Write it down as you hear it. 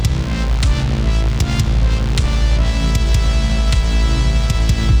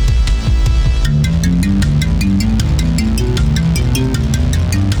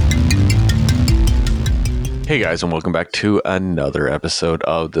Hey guys, and welcome back to another episode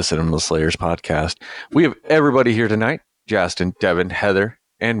of the CinemaSlayers podcast. We have everybody here tonight: Justin, Devin, Heather,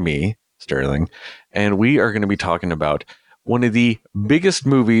 and me, Sterling. And we are going to be talking about one of the biggest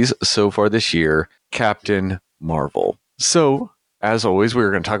movies so far this year, Captain Marvel. So, as always, we're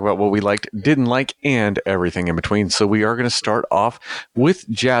going to talk about what we liked, didn't like, and everything in between. So we are going to start off with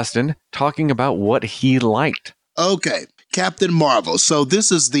Justin talking about what he liked. Okay, Captain Marvel. So this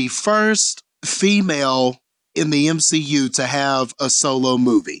is the first female in the MCU to have a solo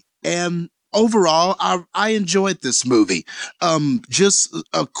movie. And overall, I enjoyed this movie. Just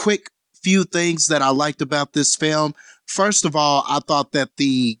a quick few things that I liked about this film. First of all, I thought that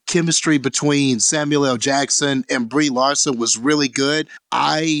the chemistry between Samuel L. Jackson and Brie Larson was really good.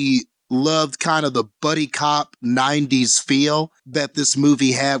 I loved kind of the buddy cop 90s feel that this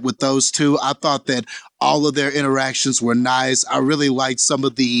movie had with those two. I thought that all of their interactions were nice. I really liked some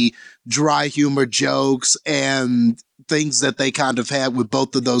of the dry humor jokes and things that they kind of had with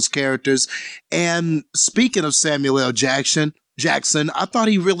both of those characters. And speaking of Samuel L. Jackson, I thought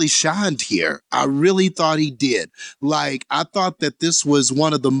he really shined here. I really thought he did. Like, I thought that this was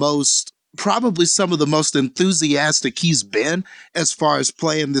one of the most, probably some of the most enthusiastic he's been as far as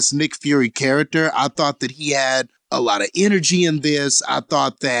playing this Nick Fury character. I thought that he had a lot of energy in this. I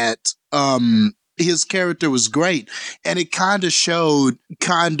thought that his character was great. And it kind of showed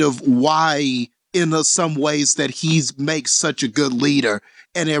kind of why in some ways that he makes such a good leader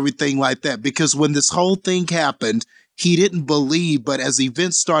and everything like that. Because when this whole thing happened, he didn't believe, but as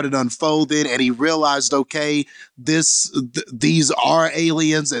events started unfolding and he realized, okay, these are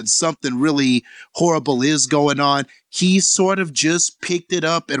aliens and something really horrible is going on, he sort of just picked it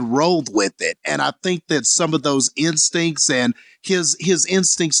up and rolled with it. And I think that some of those instincts and his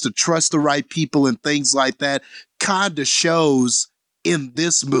instincts to trust the right people and things like that kind of shows in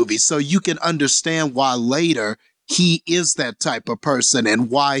this movie. So you can understand why later he is that type of person and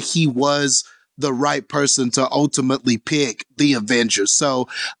why he was the right person to ultimately pick the Avengers. So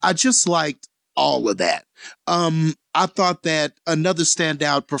I just liked all of that. I thought that another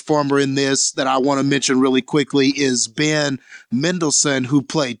standout performer in this that I want to mention really quickly is Ben Mendelsohn, who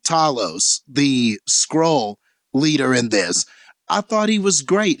played Talos, the Skrull leader in this. I thought he was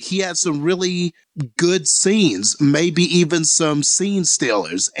great. He had some really good scenes, maybe even some scene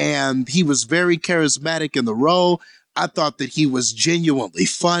stealers, and he was very charismatic in the role. I thought that he was genuinely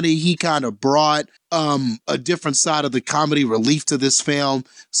funny. He kind of brought a different side of the comedy relief to this film.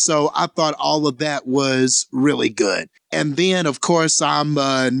 So I thought all of that was really good. And then, of course, I'm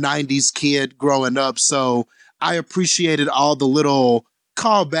a 90s kid growing up, so I appreciated all the little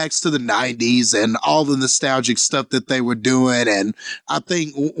callbacks to the 90s and all the nostalgic stuff that they were doing. And I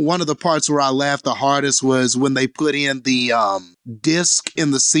think one of the parts where I laughed the hardest was when they put in the disc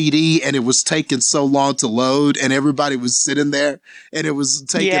in the CD and it was taking so long to load and everybody was sitting there and it was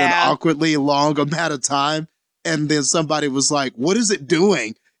taking an awkwardly long amount of time. And then somebody was like, what is it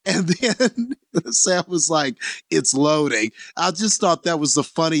doing? And then Sam was like, it's loading. I just thought that was the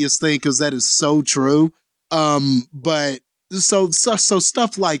funniest thing because that is so true. But so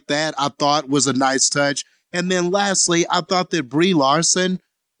stuff like that I thought was a nice touch. And then lastly, I thought that Brie Larson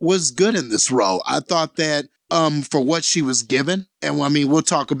was good in this role. I thought that for what she was given, and I mean, we'll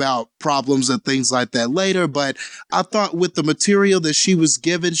talk about problems and things like that later, but I thought with the material that she was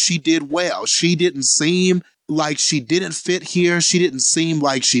given, she did well. She didn't seem like she didn't fit here. She didn't seem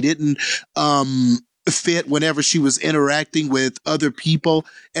like she didn't fit whenever she was interacting with other people,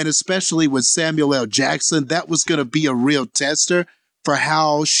 and especially with Samuel L. Jackson. That was going to be a real tester for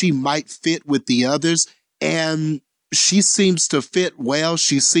how she might fit with the others, and she seems to fit well.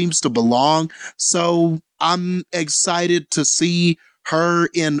 She seems to belong. So I'm excited to see her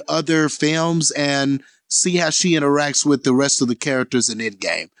in other films and see how she interacts with the rest of the characters in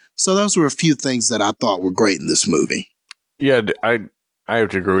Endgame. So those were a few things that I thought were great in this movie. Yeah, I have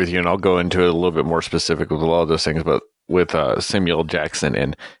to agree with you, and I'll go into it a little bit more specific with a lot of those things, but with Samuel Jackson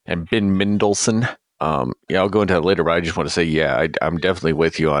and Ben Mendelsohn, I'll go into that later, but I just want to say, I'm definitely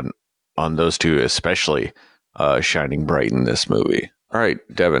with you on those two, especially shining bright in this movie. All right,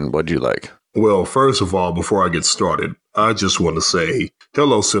 Devin, what'd you like? Well, first of all, before I get started, I just want to say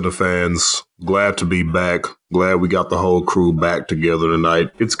hello, Cinefans. Glad to be back. Glad we got the whole crew back together tonight.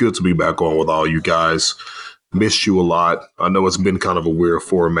 It's good to be back on with all you guys. Missed you a lot. I know it's been kind of a weird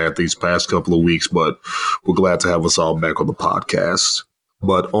format these past couple of weeks, but we're glad to have us all back on the podcast.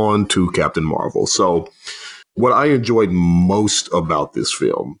 But on to Captain Marvel. So what I enjoyed most about this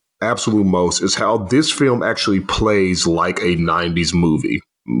film, absolute most, is how this film actually plays like a 90s movie.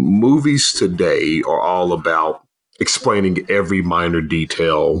 Movies today are all about explaining every minor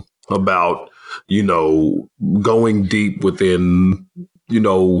detail about going deep within,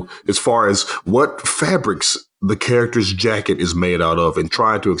 as far as what fabrics the character's jacket is made out of and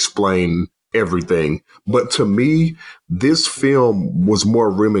trying to explain everything. But to me, this film was more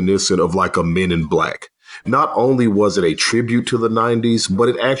reminiscent of like a Men in Black. Not only was it a tribute to the 90s, but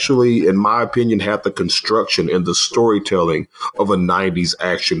it actually, in my opinion, had the construction and the storytelling of a 90s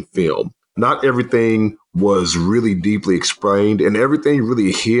action film. Not everything was really deeply explained, and everything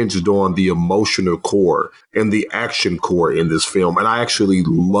really hinged on the emotional core and the action core in this film. And I actually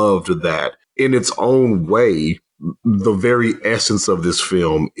loved that. In its own way, the very essence of this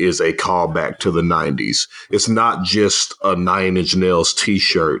film is a callback to the 90s. It's not just a Nine Inch Nails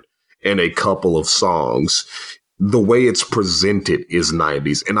t-shirt and a couple of songs. The way it's presented is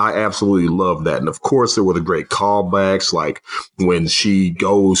 90s, and I absolutely love that. And of course, there were the great callbacks, like when she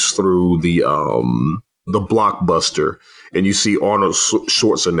goes through the Blockbuster, and you see Arnold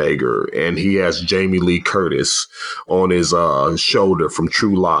Schwarzenegger, and he has Jamie Lee Curtis on his shoulder from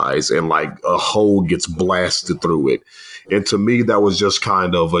True Lies, and like a hole gets blasted through it. And to me, that was just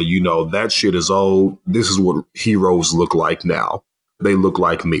kind of that shit is old. This is what heroes look like now. They look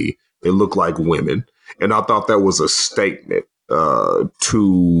like me. They look like women. And I thought that was a statement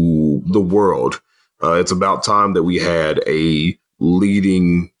to the world. It's about time that we had a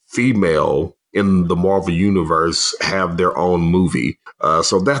leading female in the Marvel Universe have their own movie.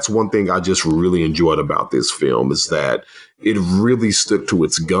 So that's one thing I just really enjoyed about this film, is that it really stuck to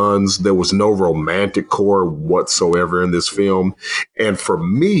its guns. There was no romantic core whatsoever in this film. And for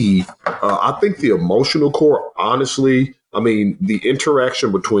me, I think the emotional core, honestly, the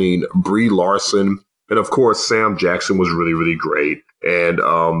interaction between Brie Larson and, of course, Sam Jackson was really, really great. And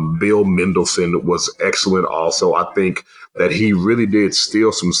Bill Mendelsohn was excellent also. I think that he really did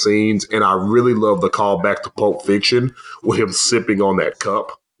steal some scenes. And I really love the callback to Pulp Fiction with him sipping on that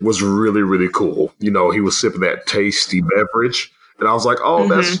cup. Was really, really cool. He was sipping that tasty beverage. And I was like, oh,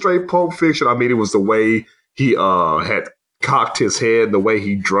 that's straight Pulp Fiction. It was the way he had cocked his head, the way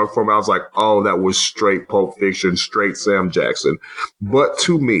he drunk from it. I was like, oh, that was straight Pulp Fiction, straight Sam Jackson. But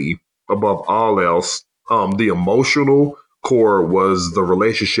to me, above all else, the emotional core was the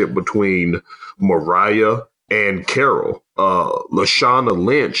relationship between Mariah and Carol. Lashana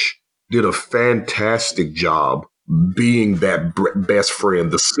Lynch did a fantastic job being that best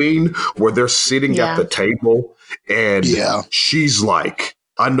friend. The scene where they're sitting at the table and she's like,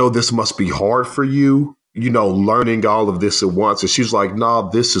 I know this must be hard for you, learning all of this at once. And she's like, nah,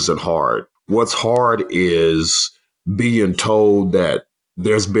 this isn't hard. What's hard is being told that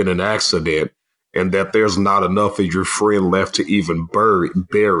there's been an accident and that there's not enough of your friend left to even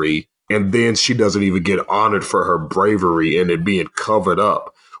bury. And then she doesn't even get honored for her bravery and it being covered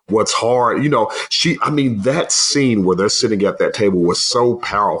up. What's hard, that scene where they're sitting at that table was so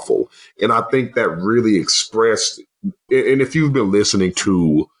powerful. And I think that really expressed, and if you've been listening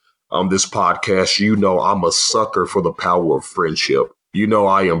to this podcast, I'm a sucker for the power of friendship.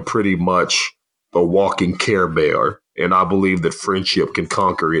 I am pretty much a walking Care Bear, and I believe that friendship can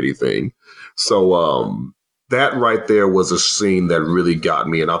conquer anything. So that right there was a scene that really got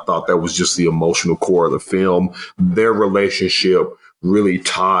me, and I thought that was just the emotional core of the film. Their relationship really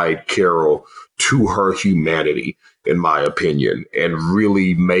tied Carol to her humanity, in my opinion, and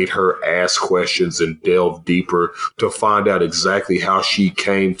really made her ask questions and delve deeper to find out exactly how she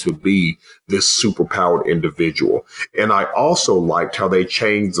came to be this superpowered individual. And I also liked how they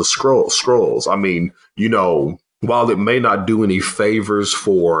changed the scrolls. While it may not do any favors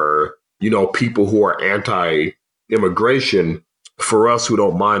for, people who are anti-immigration, for us who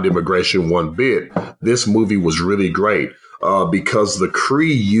don't mind immigration one bit, this movie was really great. Because the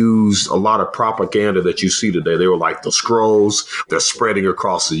Kree used a lot of propaganda that you see today. They were like the scrolls, they're spreading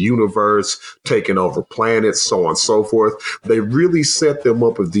across the universe, taking over planets, so on and so forth. They really set them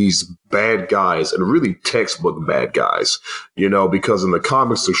up as these bad guys, and really textbook bad guys, because in the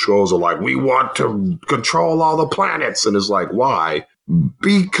comics, the scrolls are like, we want to control all the planets. And it's like, why?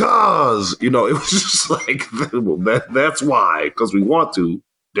 Because, it was just like, that's why, because we want to.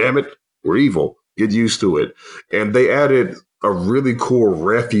 Damn it, we're evil. Get used to it. And they added a really cool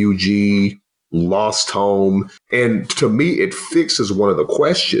refugee lost home. And to me, it fixes one of the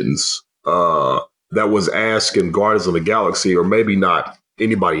questions that was asked in Guardians of the Galaxy, or maybe not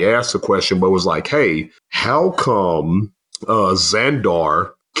anybody asked the question, but was like, hey, how come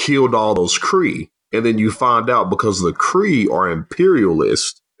Xandar killed all those Kree? And then you find out because the Kree are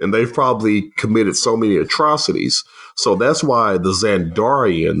imperialists and they've probably committed so many atrocities. So that's why the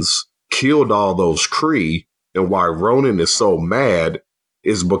Xandarians killed all those Kree, and why Ronan is so mad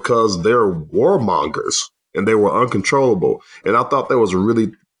is because they're warmongers and they were uncontrollable. And I thought that was a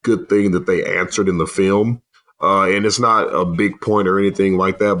really good thing that they answered in the film. And it's not a big point or anything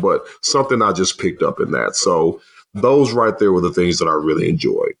like that, but something I just picked up in that. So those right there were the things that I really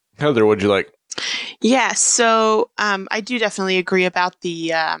enjoyed. Heather, what'd you like? Yeah, so I do definitely agree about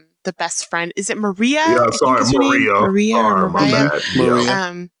the best friend. Is it Maria? Yeah, I think sorry, is her name. Maria. Maria or Sorry, my Mariah. bad. Maria.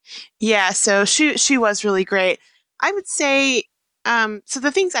 Yeah. Yeah, so she was really great. I would say so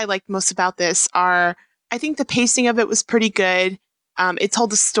the things I liked most about this are I think the pacing of it was pretty good. It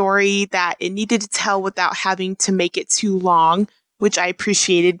told a story that it needed to tell without having to make it too long, which I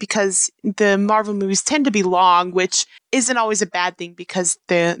appreciated because the Marvel movies tend to be long, which isn't always a bad thing because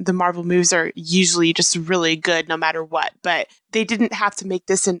the Marvel movies are usually just really good no matter what. But they didn't have to make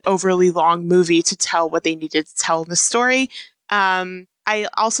this an overly long movie to tell what they needed to tell in the story. I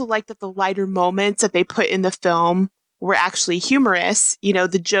also like that the lighter moments that they put in the film were actually humorous. You know,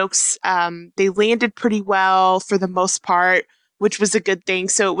 the jokes, they landed pretty well for the most part, which was a good thing.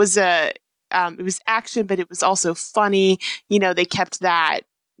 So it was action, but it was also funny. You know, they kept that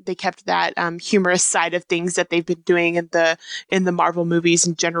humorous side of things that they've been doing in the Marvel movies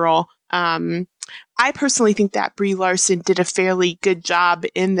in general. I personally think that Brie Larson did a fairly good job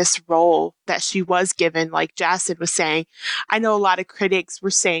in this role that she was given. Like Justin was saying, I know a lot of critics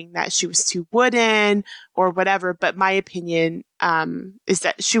were saying that she was too wooden or whatever, but my opinion is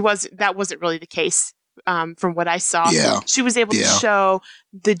that that wasn't really the case. From what I saw, Yeah. she was able to Yeah. show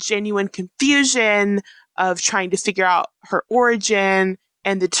the genuine confusion of trying to figure out her origin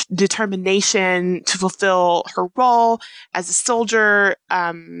and the determination to fulfill her role as a soldier.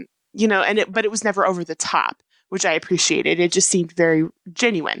 You know, but it was never over the top, which I appreciated. It just seemed very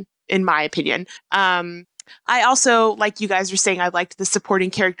genuine, in my opinion. I also, like you guys were saying, I liked the supporting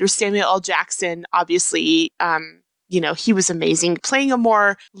characters. Samuel L. Jackson, obviously, you know, he was amazing. Playing a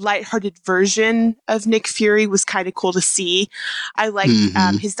more lighthearted version of Nick Fury was kind of cool to see. I liked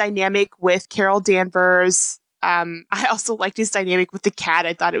his dynamic with Carol Danvers. I also liked his dynamic with the cat.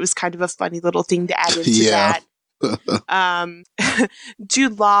 I thought it was kind of a funny little thing to add into Yeah. that.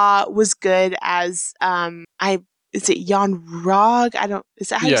 Jude Law was good as is it Jan Rog? Is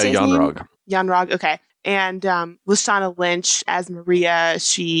that how you say his name? Rog. Jan Rog, okay. And Lashana Lynch as Maria,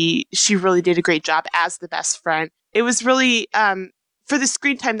 she really did a great job as the best friend. It was really for the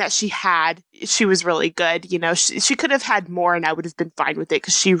screen time that she had, she was really good. You know, she could have had more and I would have been fine with it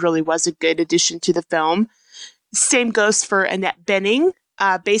because she really was a good addition to the film. Same goes for Annette Bening.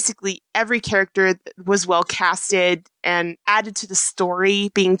 Basically, every character was well casted and added to the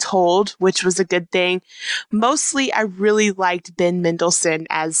story being told, which was a good thing. Mostly, I really liked Ben Mendelsohn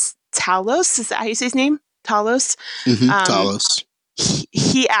as Talos. Is that how you say his name? Talos? Talos.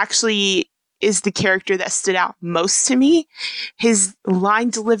 He actually is the character that stood out most to me. His line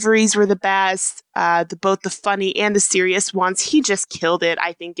deliveries were the best, both the funny and the serious ones. He just killed it,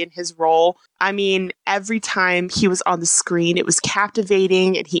 I think, in his role. I mean, every time he was on the screen, it was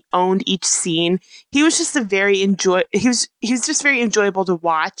captivating, and he owned each scene. He was just he was just very enjoyable to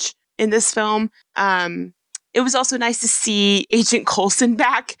watch in this film. It was also nice to see Agent Coulson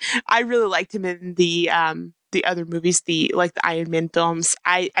back. I really liked him in the other movies, the Iron Man films.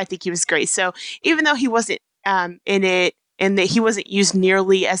 I think he was great. So even though he wasn't in it and that he wasn't used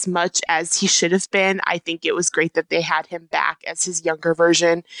nearly as much as he should have been, I think it was great that they had him back as his younger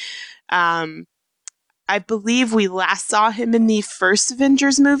version. I believe we last saw him in the first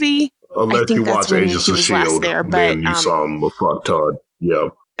Avengers movie. Unless you watch Agents of S.H.I.E.L.D., then you saw him a fuck ton. Yeah.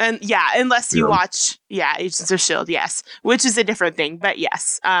 And yeah, unless you watch, Agents of S.H.I.E.L.D., yes, which is a different thing, but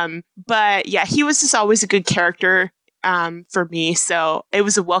yes. But yeah, he was just always a good character for me, so it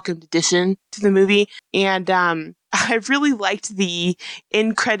was a welcomed addition to the movie. And I really liked the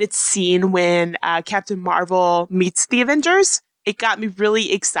end credits scene when Captain Marvel meets the Avengers. It got me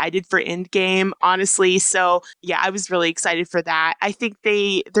really excited for Endgame, honestly. So yeah, I was really excited for that. I think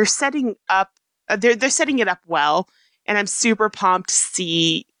they're setting up, they're setting it up well. And I'm super pumped to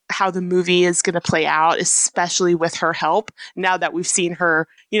see how the movie is going to play out, especially with her help, now that we've seen her,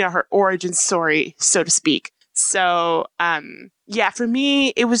 her origin story, so to speak. So, yeah, for me,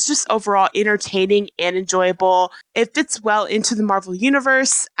 it was just overall entertaining and enjoyable. It fits well into the Marvel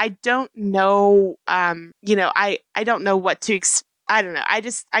universe. I don't know, I don't know what to expect. I don't know.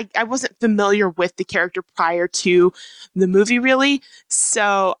 I wasn't familiar with the character prior to the movie, really.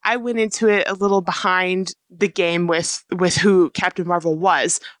 So I went into it a little behind the game with who Captain Marvel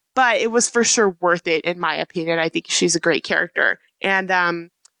was. But it was for sure worth it, in my opinion. I think she's a great character. And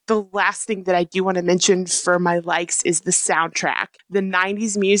the last thing that I do want to mention for my likes is the soundtrack. The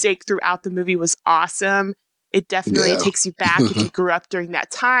 90s music throughout the movie was awesome. It definitely takes you back if you grew up during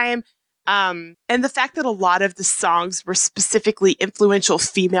that time. And the fact that a lot of the songs were specifically influential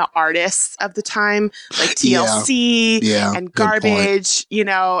female artists of the time, like TLC and Garbage,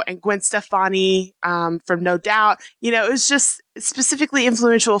 and Gwen Stefani from No Doubt. It was just specifically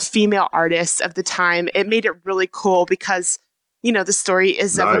influential female artists of the time. It made it really cool because, the story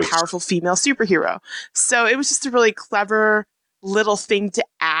is of a powerful female superhero. So it was just a really clever little thing to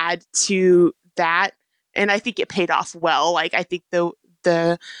add to that. And I think it paid off well. Like, I think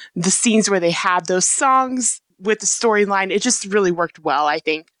the scenes where they have those songs with the storyline, it just really worked well, I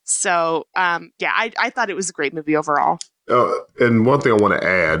think. So, I thought it was a great movie overall. And one thing I want to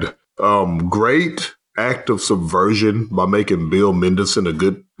add, great act of subversion by making Bill Mendelsohn a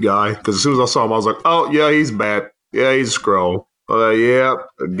good guy. Because as soon as I saw him, I was like, oh, yeah, he's bad. Yeah, he's a Skrull. Yeah,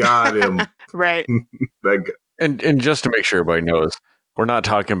 got him. Right. That guy. And just to make sure everybody knows, we're not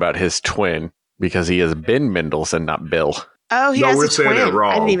talking about his twin because he is Ben Mendelsohn, not Bill. Oh, he has we're a twin. saying it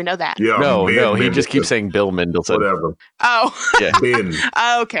wrong. I didn't even know that. Yeah, no, he just keeps saying Bill Mendelsohn. Whatever. Oh, yeah, Ben.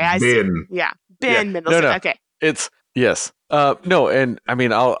 Oh, okay, I see. Yeah, Ben Mendelsohn. No. Okay, it's yes. No, and I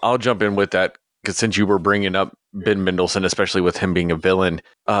mean, I'll jump in with that because since you were bringing up Ben Mendelsohn, especially with him being a villain,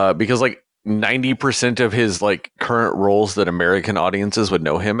 because like 90% of his like current roles that American audiences would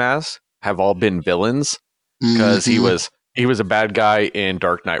know him as have all been villains because he was a bad guy in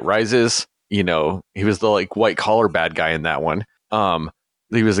Dark Knight Rises. He was the like white collar bad guy in that one.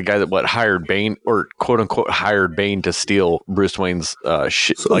 He was the guy that hired Bane or quote unquote hired Bane to steal Bruce Wayne's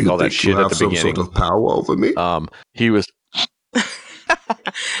shit, so like all that shit at the beginning. Sort of power over me. He was.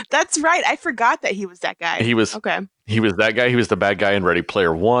 That's right. I forgot that he was that guy. He was okay. He was that guy. He was the bad guy in Ready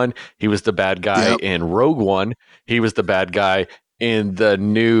Player One. He was the bad guy in Rogue One. He was the bad guy in the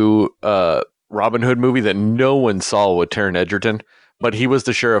new Robin Hood movie that no one saw with Taron Egerton, but he was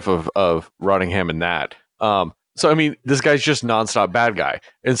the sheriff of Rottingham in that. So, I mean, this guy's just nonstop bad guy.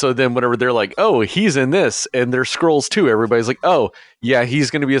 And so then whenever they're like, oh, he's in this and they're Skrulls too, everybody's like, oh, yeah,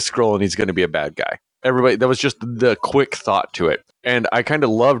 he's going to be a Skrull and he's going to be a bad guy. Everybody, that was just the quick thought to it. And I kind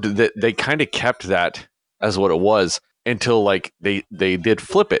of loved that they kind of kept that as what it was until like they did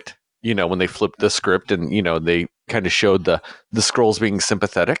flip it, when they flipped the script and, they kind of showed the Skrulls being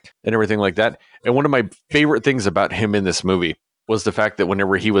sympathetic and everything like that. And one of my favorite things about him in this movie was the fact that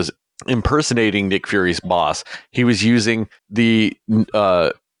whenever he was impersonating Nick Fury's boss, he was using his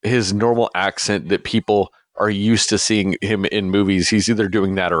normal accent that people are used to seeing him in movies. He's either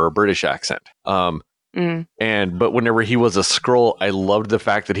doing that or a British accent. But whenever he was a Skrull, I loved the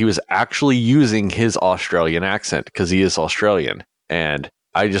fact that he was actually using his Australian accent because he is Australian. And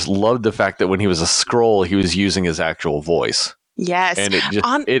I just loved the fact that when he was a Skrull, he was using his actual voice. Yes. And it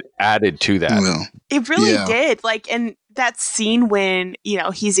just it added to that. It really did. Like, and that scene when,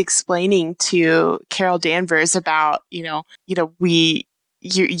 he's explaining to Carol Danvers about, you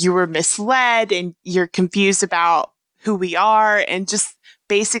were misled and you're confused about who we are, and just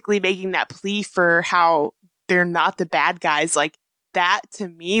basically making that plea for how they're not the bad guys. Like, that to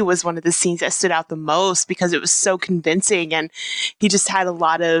me was one of the scenes that stood out the most because it was so convincing, and he just had a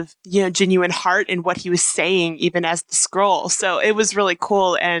lot of, genuine heart in what he was saying, even as the Skrull. So it was really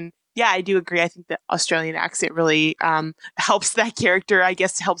cool. And yeah, I do agree. I think the Australian accent really helps that character, I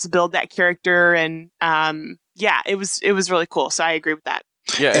guess, helps build that character. And it was really cool. So I agree with that.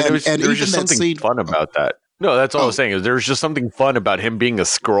 Yeah, and there was just something fun about that. No, that's all I was saying is there was just something fun about him being a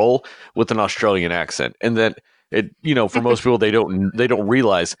Skrull with an Australian accent. And that it, for most people, they don't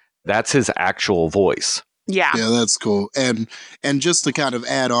realize that's his actual voice. Yeah. Yeah, that's cool. And just to kind of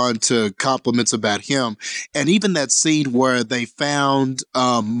add on to compliments about him, and even that scene where they found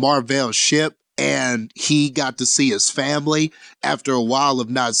Mar-Vell's ship and he got to see his family after a while of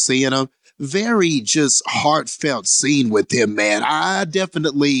not seeing him. Very just heartfelt scene with him, man. I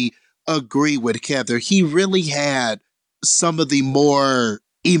definitely agree with Heather. He really had some of the more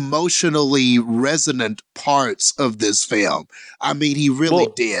emotionally resonant parts of this film. I mean, he really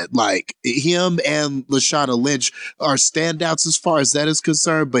did. Like, him and Lashana Lynch are standouts as far as that is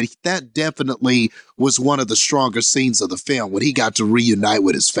concerned, but that definitely was one of the stronger scenes of the film when he got to reunite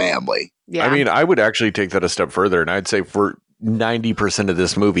with his family. Yeah. I mean, I would actually take that a step further, and I'd say for 90% of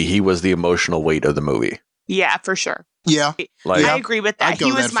this movie, he was the emotional weight of the movie. Yeah, for sure. Yeah. I agree with that.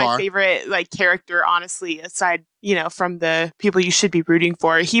 He was my favorite character, honestly, aside, from the people you should be rooting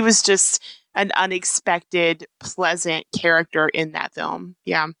for. He was just an unexpected, pleasant character in that film.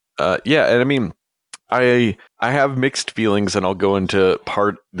 Yeah. Yeah, and I mean, I have mixed feelings, and I'll go into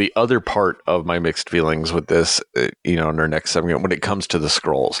the other part of my mixed feelings with this, in our next segment when it comes to the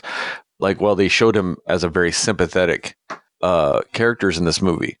Skrulls. Like, well, they showed him as a very sympathetic characters in this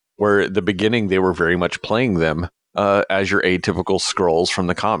movie, where at the beginning they were very much playing them as your atypical Skrulls from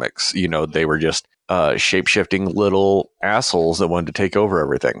the comics. They were just shape-shifting little assholes that wanted to take over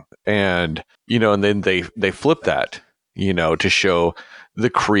everything. And, and then they flipped that, to show the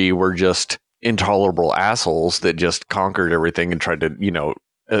Kree were just intolerable assholes that just conquered everything and tried to,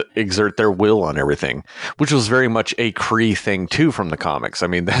 exert their will on everything, which was very much a Kree thing too from the comics. I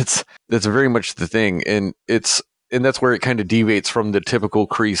mean, that's very much the thing. And that's where it kind of deviates from the typical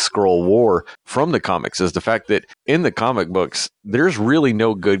Kree Skrull war from the comics, is the fact that in the comic books, there's really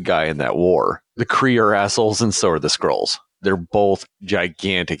no good guy in that war. The Kree are assholes, and so are the Skrulls. They're both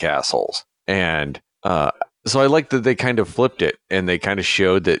gigantic assholes. And so I like that they kind of flipped it, and they kind of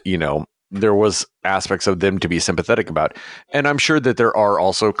showed that, there was aspects of them to be sympathetic about. And I'm sure that there are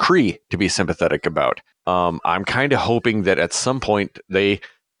also Kree to be sympathetic about. I'm kind of hoping that at some point they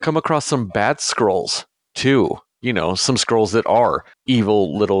come across some bad Skrulls too. Some Skrulls that are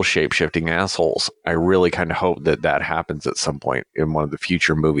evil little shape-shifting assholes. I really kind of hope that happens at some point in one of the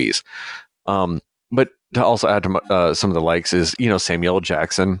future movies. But to also add to some of the likes is, Samuel L.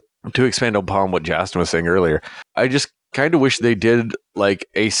 Jackson. To expand upon what Justin was saying earlier, I just kind of wish they did like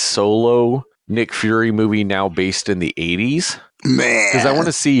a solo Nick Fury movie now based in the 80s. Man. Because I want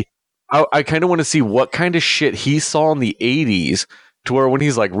to see, I kind of want to see what kind of shit he saw in the 80s, to where when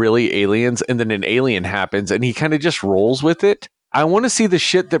he's like, really, aliens, and then an alien happens and he kind of just rolls with it. I want to see the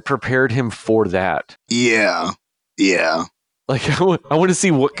shit that prepared him for that. Yeah. Like, I want to see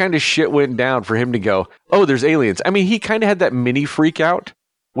what kind of shit went down for him to go, oh, there's aliens. I mean, he kind of had that mini freak out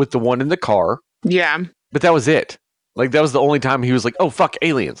with the one in the car. Yeah. But that was it. Like, that was the only time he was like, oh, fuck,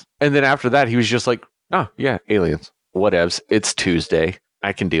 aliens. And then after that, he was just like, oh, yeah, aliens. Whatevs. It's Tuesday.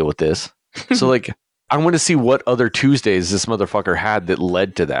 I can deal with this. So, like, I want to see what other Tuesdays this motherfucker had that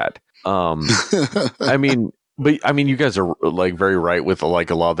led to that. I mean, you guys are like very right with like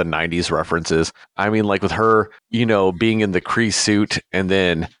a lot of the 90s references. I mean, like with her, being in the Kree suit and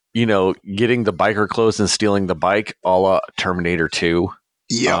then, getting the biker clothes and stealing the bike, a la Terminator 2.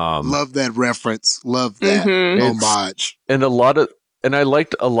 Yeah, love that reference. Love that homage. And I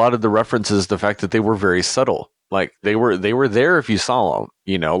liked a lot of the references, the fact that they were very subtle. Like they were there if you saw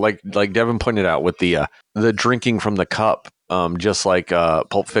them, like Devin pointed out with the drinking from the cup, just like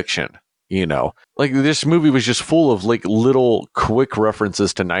Pulp Fiction, like this movie was just full of like little quick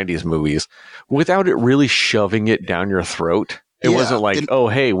references to 90s movies without it really shoving it down your throat. It wasn't like, oh,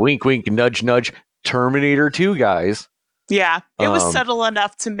 hey, wink, wink, nudge, nudge, Terminator 2 guys. Yeah, it was subtle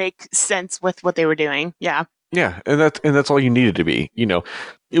enough to make sense with what they were doing. Yeah. Yeah, and that's all you needed to be.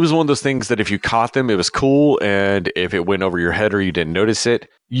 It was one of those things that if you caught them, it was cool, and if it went over your head or you didn't notice it,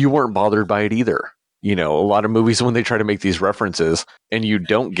 you weren't bothered by it either. A lot of movies, when they try to make these references and you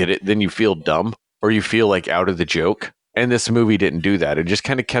don't get it, then you feel dumb or you feel like out of the joke. And this movie didn't do that. It just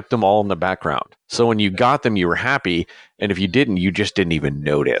kind of kept them all in the background. So when you got them, you were happy, and if you didn't, you just didn't even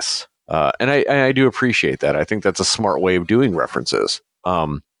notice. And I do appreciate that. I think that's a smart way of doing references.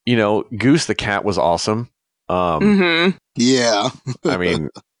 Goose the cat was awesome. Yeah. I mean,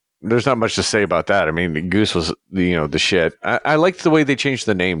 there's not much to say about that. I mean, Goose was the shit. I liked the way they changed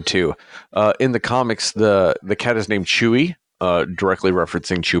the name too. In the comics, the cat is named Chewie, directly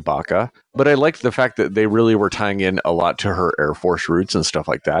referencing Chewbacca. But I liked the fact that they really were tying in a lot to her Air Force roots and stuff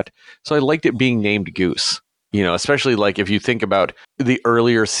like that. So I liked it being named Goose. Especially like if you think about the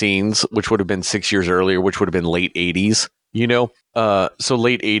earlier scenes, which would have been 6 years earlier, which would have been late 80s, so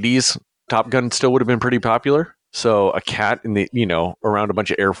late 80s, Top Gun still would have been pretty popular. So a cat in the, around a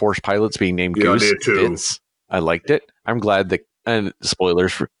bunch of Air Force pilots being named Goose fits. I liked it. I'm glad that, and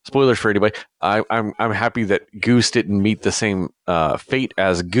spoilers for anybody. I'm happy that Goose didn't meet the same fate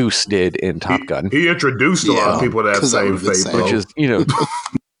as Goose did in Top Gun. He introduced a lot of people to that same fate, which is,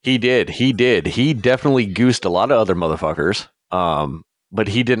 He did. He definitely goosed a lot of other motherfuckers. But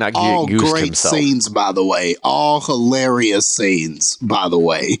he did not get goosed himself. All great scenes, by the way. All hilarious scenes, by the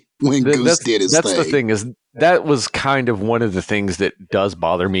way, when Goose did his thing. That's the thing, is that was kind of one of the things that does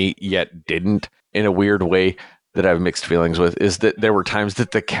bother me, yet didn't, in a weird way that I have mixed feelings with, is that there were times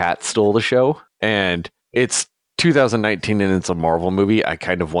that the cat stole the show. And it's 2019 and it's a Marvel movie. I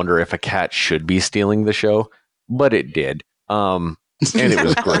kind of wonder if a cat should be stealing the show, but it did. And it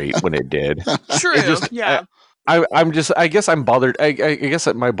was great when it did. True. Yeah. I guess I'm bothered. I guess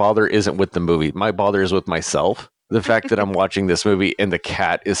that my bother isn't with the movie. My bother is with myself. The fact that I'm watching this movie and the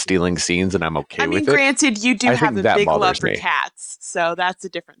cat is stealing scenes and I'm okay with it. I mean, granted, you do have a big love for cats, so that's a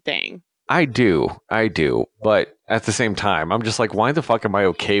different thing. I do. But at the same time, I'm just like, why the fuck am I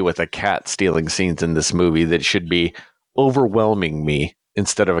okay with a cat stealing scenes in this movie that should be overwhelming me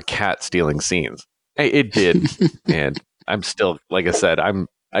instead of a cat stealing scenes? Hey, it did. And I'm still, like I said,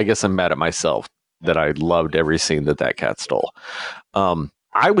 I guess I'm mad at myself. But, Yeah. that I loved every scene that cat stole.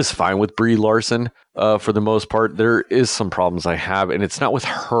 I was fine with Brie Larson for the most part. There is some problems I have, and it's not with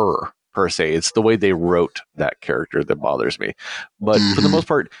her per se. It's the way they wrote that character that bothers me. But for the most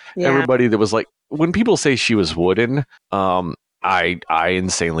part, everybody that was like, when people say she was wooden, I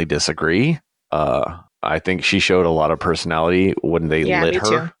insanely disagree. I think she showed a lot of personality when they lit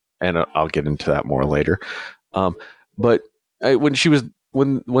her, too. And I'll get into that more later. But when she was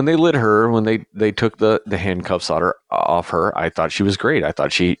when they lit her, when they took the handcuffs off her, I thought she was great. I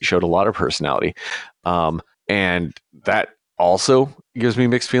thought she showed a lot of personality, and that also gives me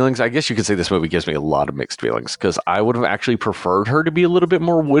mixed feelings. I guess you could say this movie gives me a lot of mixed feelings because I would have actually preferred her to be a little bit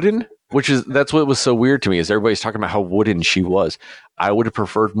more wooden. That's what was so weird to me is everybody's talking about how wooden she was. I would have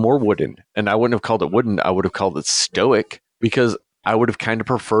preferred more wooden, and I wouldn't have called it wooden. I would have called it stoic because I would have kind of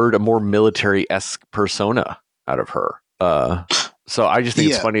preferred a more military-esque persona out of her. So I just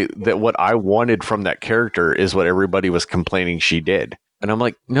think it's funny that what I wanted from that character is what everybody was complaining she did. And I'm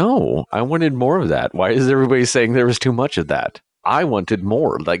like, no, I wanted more of that. Why is everybody saying there was too much of that? I wanted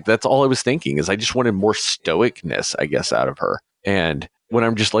more. Like, that's all I was thinking is I just wanted more stoicness, I guess, out of her. And when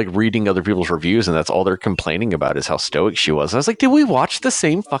I'm just like reading other people's reviews and that's all they're complaining about is how stoic she was, I was like, did we watch the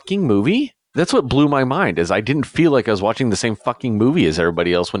same fucking movie? That's what blew my mind is I didn't feel like I was watching the same fucking movie as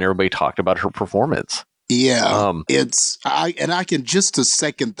everybody else when everybody talked about her performance. Yeah, I can just to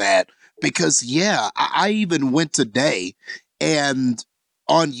second that because I even went today and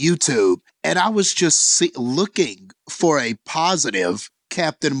on YouTube and I was just looking for a positive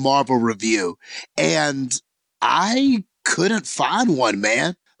Captain Marvel review and I couldn't find one,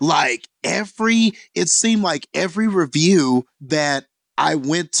 man. Like it seemed like every review that I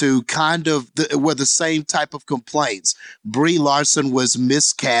went to kind of were the same type of complaints. Brie Larson was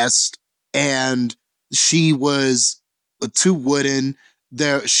miscast and she was too wooden.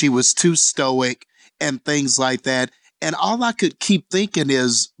 She was too stoic and things like that. And all I could keep thinking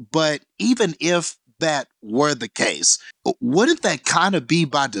is, but even if that were the case, wouldn't that kind of be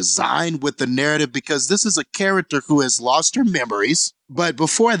by design with the narrative? Because this is a character who has lost her memories, but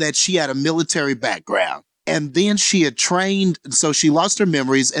before that, she had a military background. And then she had trained, so she lost her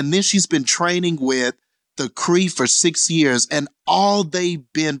memories, and then she's been training with the Kree for 6 years, and all they've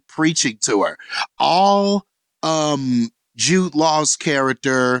been preaching to her, all Jude Law's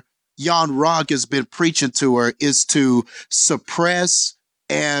character, Jan Rog, has been preaching to her is to suppress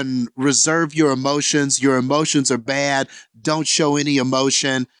and reserve your emotions. Your emotions are bad. Don't show any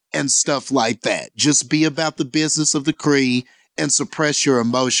emotion and stuff like that. Just be about the business of the Kree and suppress your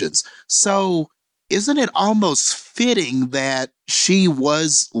emotions. So isn't it almost fitting that she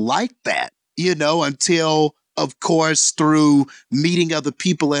was like that? Until, of course, through meeting other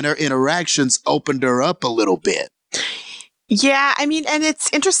people and her interactions opened her up a little bit. Yeah, I mean, and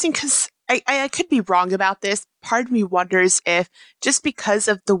it's interesting because I could be wrong about this. Part of me wonders if just because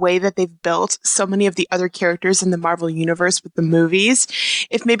of the way that they've built so many of the other characters in the Marvel Universe with the movies,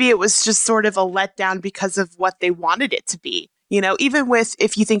 if maybe it was just sort of a letdown because of what they wanted it to be. Even with,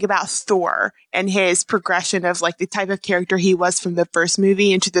 if you think about Thor and his progression of like the type of character he was from the first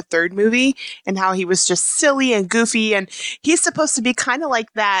movie into the third movie and how he was just silly and goofy. And he's supposed to be kind of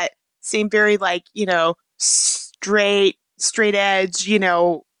like that same very like, straight edge,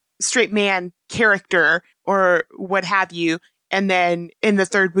 straight man character or what have you. And then in the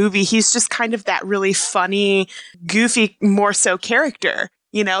third movie, he's just kind of that really funny, goofy, more so character,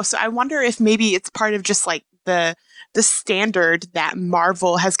 So I wonder if maybe it's part of just like the standard that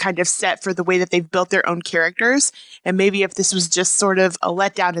Marvel has kind of set for the way that they've built their own characters. And maybe if this was just sort of a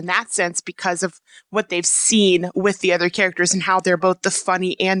letdown in that sense because of what they've seen with the other characters and how they're both the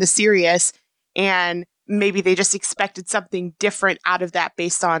funny and the serious. And maybe they just expected something different out of that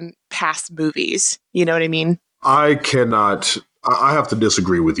based on past movies. You know what I mean? I have to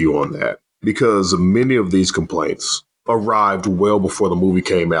disagree with you on that because many of these complaints arrived well before the movie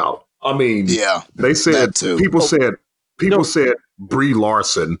came out. I mean, they said people said Brie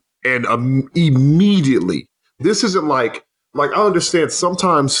Larson, and immediately this isn't like I understand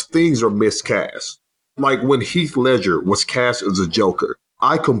sometimes things are miscast. Like when Heath Ledger was cast as a Joker,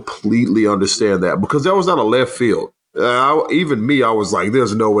 I completely understand that because that was out of left field. Even me, I was like,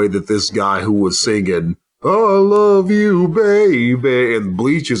 "There's no way that this guy who was singing "I love you, baby" in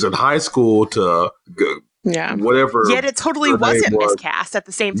Bleachers in high school to whatever. Yet it totally wasn't miscast at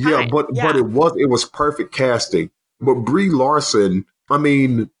the same time. But it was perfect casting. But Brie Larson, I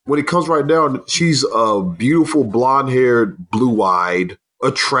mean, when it comes right down, she's a beautiful, blonde-haired, blue-eyed,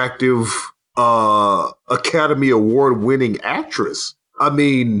 attractive, Academy Award-winning actress. I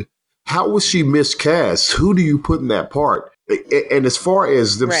mean, how was she miscast? Who do you put in that part? And as far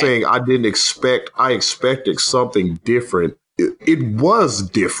as them Right. saying I expected something different, it was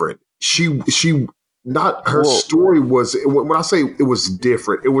different. Not her Well- story was, when I say it was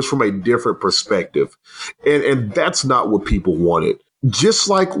different, it was from a different perspective. And that's not what people wanted. Just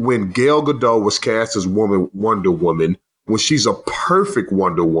like when Gal Gadot was cast as Wonder Woman, when she's a perfect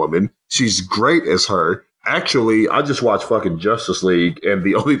Wonder Woman, she's great as her. Actually, I just watched fucking Justice League, and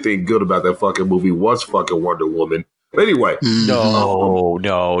the only thing good about that fucking movie was fucking Wonder Woman. Anyway. No.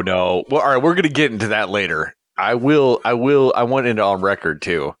 Well, all right, we're going to get into that later. I want it on record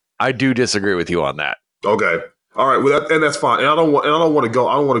too. I do disagree with you on that. Okay. All right. Well, and that's fine. And I don't want to go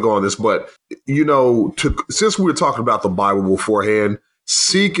on this, but since we were talking about the Bible beforehand,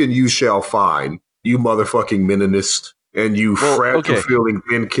 seek and you shall find, you motherfucking Menonist, and you fractal-feeling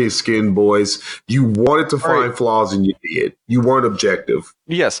thin-skinned boys. You wanted to find flaws and you did. You weren't objective.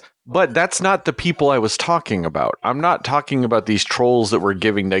 Yes, but that's not the people I was talking about. I'm not talking about these trolls that were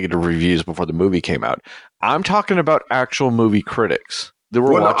giving negative reviews before the movie came out. I'm talking about actual movie critics that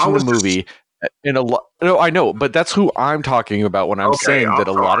were watching the movie. No, I know, but that's who I'm talking about when I'm saying that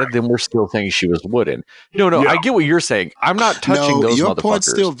a lot of them were still saying she was wooden. No, I get what you're saying. I'm not touching those your motherfuckers. point's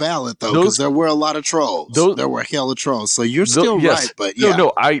still valid though, because there were a lot of trolls. There were hella trolls, so you're still right. But yeah,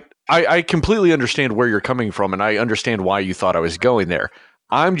 no, I completely understand where you're coming from, and I understand why you thought I was going there.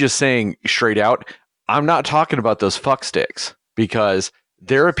 I'm just saying straight out, I'm not talking about those fucksticks because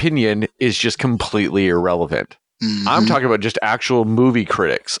their opinion is just completely irrelevant. Mm-hmm. I'm talking about just actual movie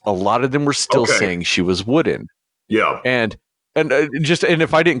critics. A lot of them were still saying she was wooden. Yeah. And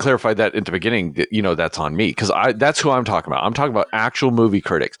if I didn't clarify that at the beginning, that's on me, because that's who I'm talking about. I'm talking about actual movie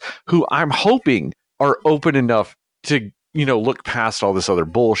critics who I'm hoping are open enough to, look past all this other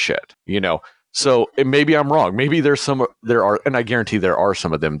bullshit, So maybe I'm wrong. Maybe there are, and I guarantee there are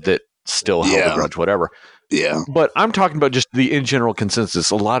some of them that still held a grudge, whatever. Yeah. But I'm talking about just the in general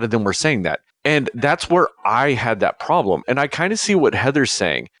consensus. A lot of them were saying that. And that's where I had that problem. And I kind of see what Heather's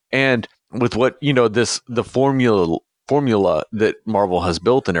saying. And with what, the formula that Marvel has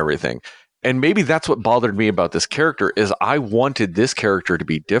built and everything. And maybe that's what bothered me about this character is I wanted this character to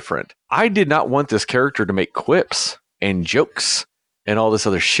be different. I did not want this character to make quips and jokes and all this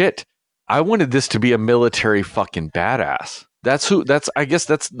other shit. I wanted this to be a military fucking badass. I guess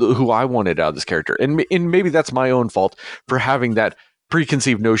that's who I wanted out of this character. And maybe that's my own fault for having that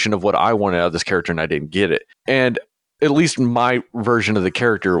preconceived notion of what I wanted out of this character and I didn't get it. And at least my version of the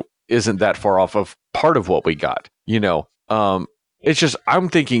character isn't that far off of part of what we got. It's just, I'm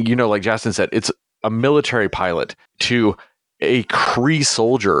thinking, like Justin said, it's a military pilot to a Kree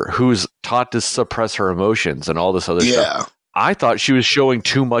soldier who's taught to suppress her emotions and all this other stuff. I thought she was showing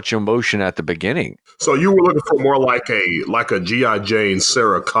too much emotion at the beginning. So you were looking for more like a G.I. Jane,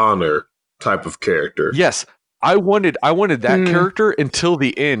 Sarah Connor type of character. Yes. I wanted that character until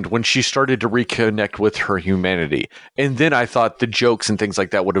the end when she started to reconnect with her humanity. And then I thought the jokes and things like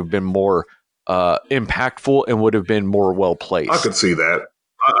that would have been more impactful and would have been more well placed. I could see that.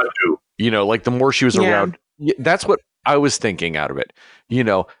 I do. Like the more she was around, that's what I was thinking out of it.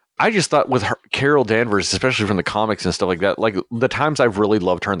 I just thought with her, Carol Danvers, especially from the comics and stuff like that, like the times I've really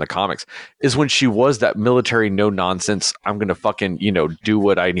loved her in the comics is when she was that military, no nonsense, I'm going to fucking, do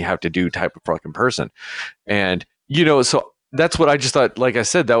what I have to do type of fucking person. And, so that's what I just thought, like I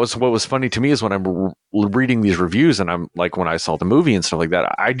said, that was what was funny to me is when I'm reading these reviews and I'm like, when I saw the movie and stuff like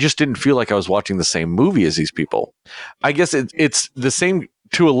that, I just didn't feel like I was watching the same movie as these people. I guess it's the same.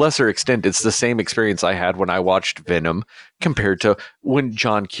 To a lesser extent, it's the same experience I had when I watched Venom compared to when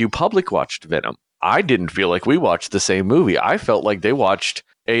John Q. Public watched Venom. I didn't feel like we watched the same movie. I felt like they watched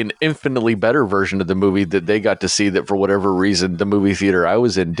an infinitely better version of the movie that they got to see that for whatever reason, the movie theater I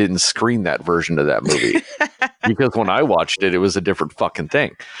was in didn't screen that version of that movie. Because when I watched it, it was a different fucking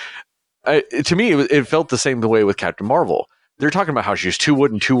thing. To me, it felt the same way with Captain Marvel. They're talking about how she's too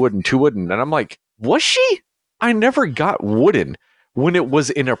wooden. And I'm like, was she? I never got wooden. When it was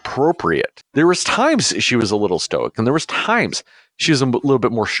inappropriate. There was times she was a little stoic, and there was times she was a little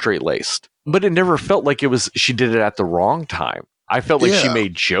bit more straight-laced. But it never felt like she did it at the wrong time. I felt like she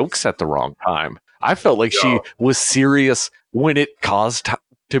made jokes at the wrong time. I felt like she was serious when it caused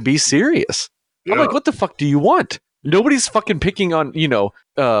to be serious. I'm like, what the fuck do you want? Nobody's fucking picking on,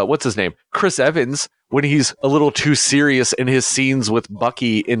 what's his name? Chris Evans, when he's a little too serious in his scenes with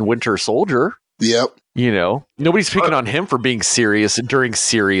Bucky in Winter Soldier. Yep. Nobody's picking on him for being serious during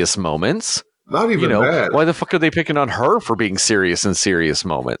serious moments. Not even that. Why the fuck are they picking on her for being serious in serious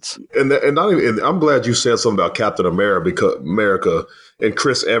moments? And not even. And I'm glad you said something about Captain America and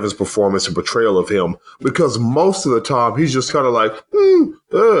Chris Evans' performance and portrayal of him, because most of the time he's just kind of like,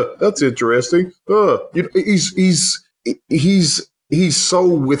 that's interesting. he's so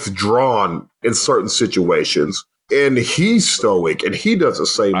withdrawn in certain situations, and he's stoic, and he doesn't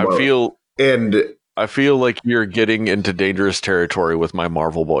say much. I feel like you're getting into dangerous territory with my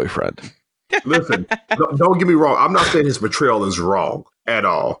Marvel boyfriend. Listen, don't get me wrong. I'm not saying his portrayal is wrong at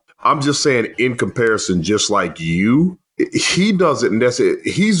all. I'm just saying, in comparison, just like you, he doesn't necessarily.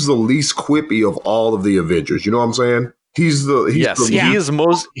 He's the least quippy of all of the Avengers. You know what I'm saying? He's the least.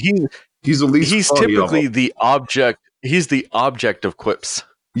 He's typically the object. He's the object of quips.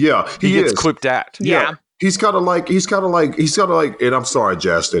 Yeah, he gets quipped at. Yeah. He's kind of like, and I'm sorry,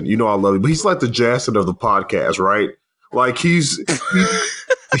 Justin, you know I love you, but he's like the Justin of the podcast, right? Like he is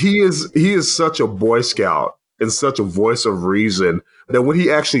such a Boy Scout and such a voice of reason that when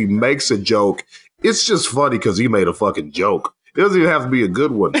he actually makes a joke, it's just funny because he made a fucking joke. It doesn't even have to be a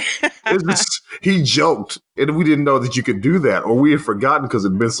good one. It's just, he joked, and we didn't know that you could do that, or we had forgotten because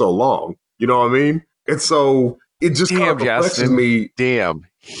it'd been so long. You know what I mean? And so it just kind of perplexes me. Damn,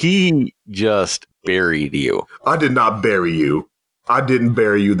 he just buried you. I did not bury you. I didn't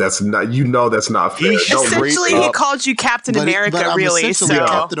bury you. That's not. That's not fair. Essentially, he called you Captain America. But really, essentially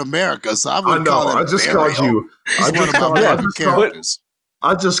Captain America. So I would call him. I just called you.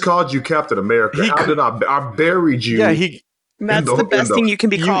 I just called you Captain America. How did I buried you? Yeah, that's the best thing you can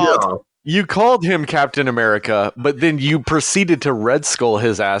be called. Yeah. You called him Captain America, but then you proceeded to Red Skull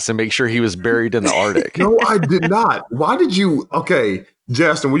his ass and make sure he was buried in the Arctic. No, I did not. Why did you? Okay,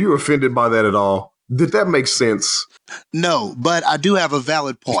 Justin, were you offended by that at all? Did that make sense? No, but I do have a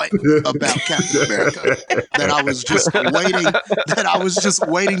valid point about Captain America that I was just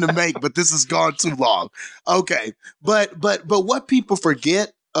waiting to make, but this has gone too long. Okay, but what people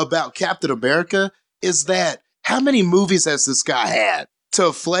forget about Captain America is that how many movies has this guy had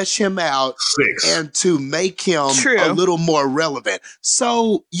to flesh him out 6 and to make him a little more relevant?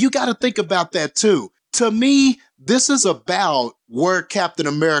 So you got to think about that too. To me, this is about where Captain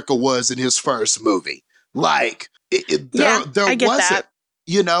America was in his first movie. Like, there wasn't,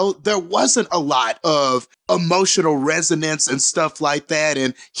 there wasn't a lot of emotional resonance and stuff like that.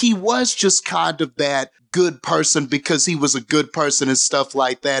 And he was just kind of that good person because he was a good person and stuff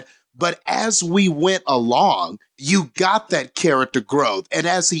like that. But as we went along, you got that character growth. And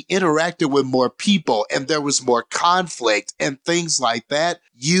as he interacted with more people and there was more conflict and things like that,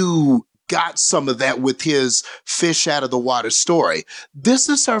 you got some of that with his fish out of the water story. This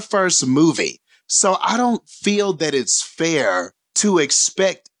is her first movie. So I don't feel that it's fair to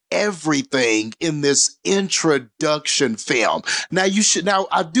expect everything in this introduction film. Now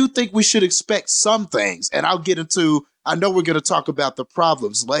I do think we should expect some things, and I know we're going to talk about the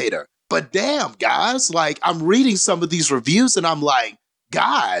problems later, but damn guys, like I'm reading some of these reviews and I'm like,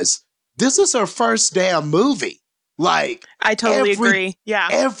 guys, this is her first damn movie. Like, I totally agree. Yeah.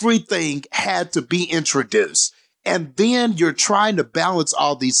 Everything had to be introduced. And then you're trying to balance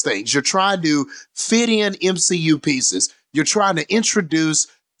all these things. You're trying to fit in MCU pieces. You're trying to introduce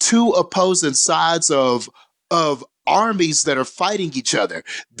two opposing sides of armies that are fighting each other.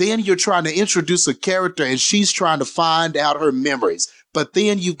 Then you're trying to introduce a character and she's trying to find out her memories. But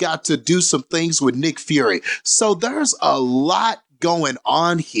then you've got to do some things with Nick Fury. So there's a lot going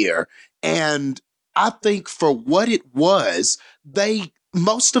on here. And I think for what it was,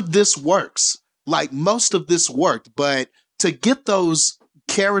 most of this works. Like most of this worked, but to get those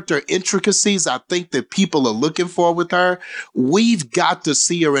character intricacies I think that people are looking for with her, we've got to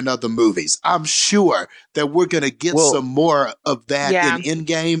see her in other movies. I'm sure that we're going to get some more of that in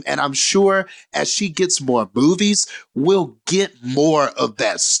Endgame, and I'm sure as she gets more movies, we'll get more of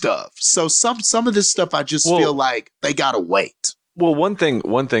that stuff. So some of this stuff I just feel like they got to wait. Well, one thing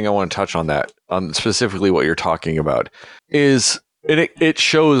I want to touch on that, on specifically what you're talking about, is it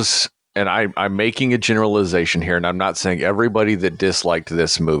shows. And I'm making a generalization here, and I'm not saying everybody that disliked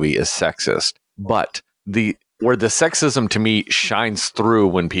this movie is sexist, but where the sexism to me shines through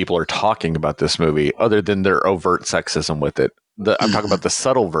when people are talking about this movie, other than their overt sexism with it, I'm talking about the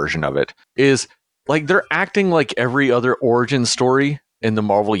subtle version of it, is like they're acting like every other origin story in the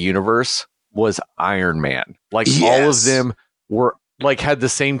Marvel universe was Iron Man. Like all of them were like had the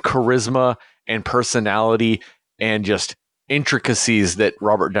same charisma and personality and just intricacies that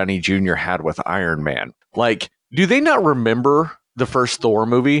Robert Downey Jr. had with Iron Man. Like, do they not remember the first Thor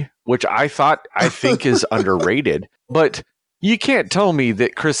movie, which I think is underrated? But you can't tell me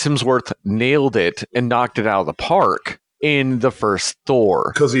that Chris Hemsworth nailed it and knocked it out of the park in the first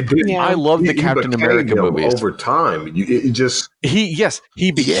Thor. Because he did. I love the Captain America movies. Over time, he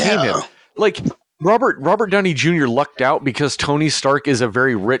became him. Like, Robert Downey Jr. lucked out because Tony Stark is a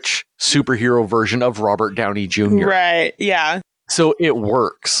very rich superhero version of Robert Downey Jr. Right, yeah. So it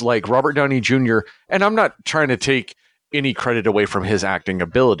works. Like Robert Downey Jr., and I'm not trying to take any credit away from his acting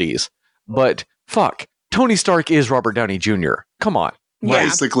abilities. But fuck, Tony Stark is Robert Downey Jr. Come on. Yeah.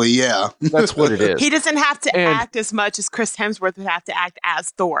 Basically, yeah. That's what it is. He doesn't have to And- act as much as Chris Hemsworth would have to act as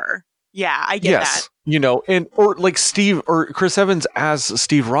Thor. Yeah, I get Yes, that. you know, and or like Steve or Chris Evans as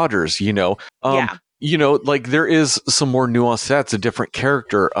Steve Rogers, you know. Yeah. You know, like there is some more nuance. That's a different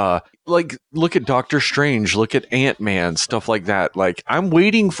character. Like look at Doctor Strange, look at Ant-Man, stuff like that. Like I'm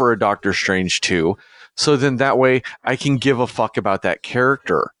waiting for a Doctor Strange 2, so then that way I can give a fuck about that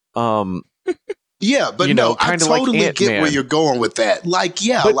character. Yeah, but You know, no, I kinda like totally get Ant-Man. where you're going with that. Like,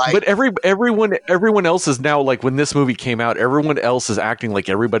 yeah, But everyone else is now like when this movie came out, everyone else is acting like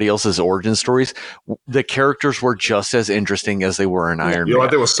everybody else's origin stories. The characters were just as interesting as they were in Iron You know, Man.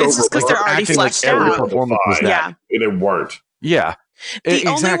 they were so It's just 'cause they're already acting like fleshed every out. performance was that. Yeah. and it weren't. Yeah. The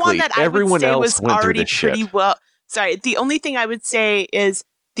only exactly. one that I Everyone would say else was went through already this pretty shit. well. Sorry, the only thing I would say is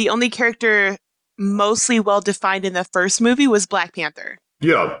the only character mostly well defined in the first movie was Black Panther.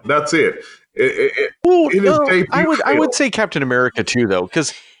 Yeah, that's it. Well, In his no, debut I would film. say Captain America too, though,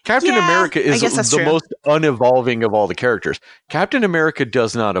 because Captain Yeah, America I is guess that's the true. most unevolving of all the characters. Captain America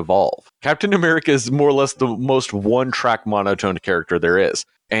does not evolve. Captain America is more or less the most one-track monotone character there is,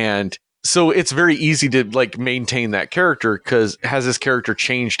 and so it's very easy to like maintain that character because has his character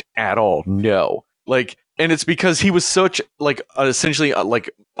changed at all? No, like, and it's because he was such like essentially like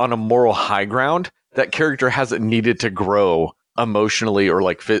on a moral high ground. That character hasn't needed to grow emotionally or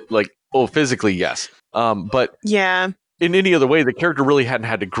like physically, yes. But Yeah. in any other way, the character really hadn't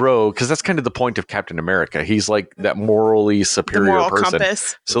had to grow because that's kind of the point of Captain America. He's like that morally The superior moral person.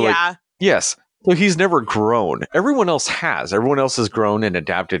 compass. So, like, yeah. yes. So he's never grown. Everyone else has. Everyone else has grown and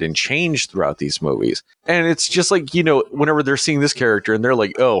adapted and changed throughout these movies. And it's just like, you know, whenever they're seeing this character and they're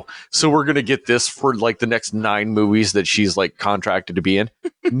like, oh, so we're going to get this for like the next 9 movies that she's like contracted to be in.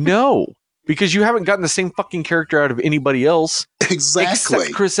 No, because you haven't gotten the same fucking character out of anybody else exactly.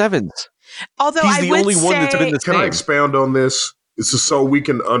 except Chris Evans. Although He's I the would only one that's say- been the Can I same. expound on this? This is so we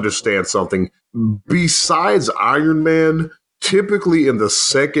can understand something. Besides Iron Man, typically in the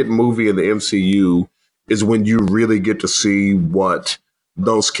second movie in the MCU is when you really get to see what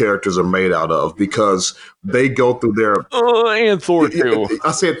those characters are made out of because they go through their. And Thor too.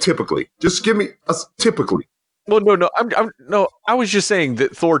 I said typically. Just give me typically. Well, no. I was just saying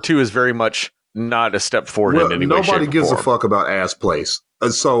that Thor 2 is very much not a step forward in any way, nobody shape, or gives a form. fuck about ass place,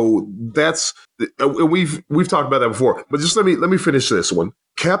 and so that's we've talked about that before. But just let me finish this one.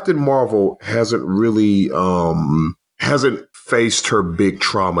 Captain Marvel hasn't really hasn't faced her big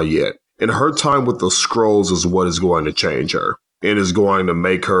trauma yet, and her time with the Skrulls is what is going to change her. And is going to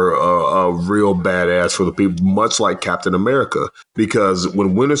make her a real badass for the people, much like Captain America. Because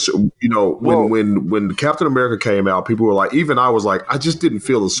when when Captain America came out, people were like, even I was like, I just didn't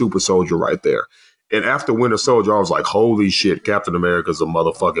feel a super soldier right there. And after Winter Soldier, I was like, holy shit, Captain America's a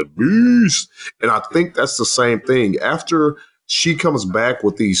motherfucking beast. And I think that's the same thing. After she comes back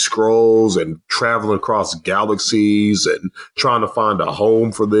with these Skrulls and traveling across galaxies and trying to find a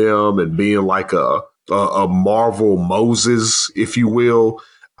home for them and being like a Marvel Moses, if you will.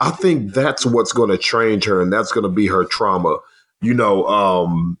 I think that's what's going to change her, and that's going to be her trauma. You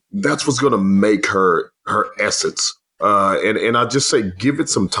know, that's what's going to make her essence. And I just say, give it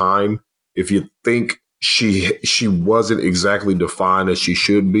some time. If you think she wasn't exactly defined as she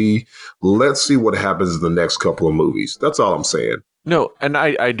should be, let's see what happens in the next couple of movies. That's all I'm saying. No, and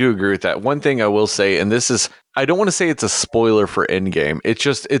I do agree with that. One thing I will say, and this is, I don't want to say it's a spoiler for Endgame.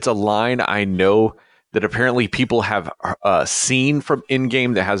 It's a line I know that apparently people have seen from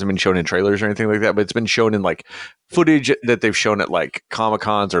Endgame that hasn't been shown in trailers or anything like that, but it's been shown in like footage that they've shown at like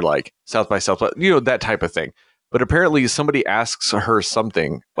Comic-Cons or like South by Southwest, you know, that type of thing. But apparently somebody asks her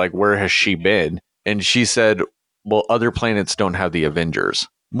something like, where has she been? And she said, well, other planets don't have the Avengers.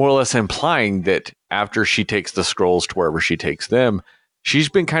 More or less implying that after she takes the Skrulls to wherever she takes them, she's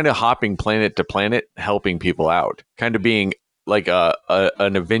been kind of hopping planet to planet, helping people out, kind of being like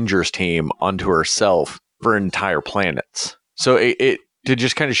an Avengers team onto herself for entire planets. So it to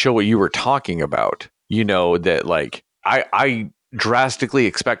just kind of show what you were talking about, you know, that like I drastically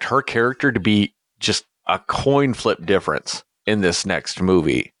expect her character to be just a coin flip difference in this next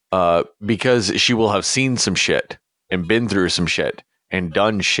movie, because she will have seen some shit and been through some shit and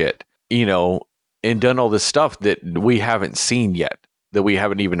done shit, you know, and done all this stuff that we haven't seen yet, that we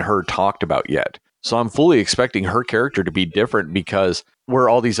haven't even heard talked about yet. So I'm fully expecting her character to be different because where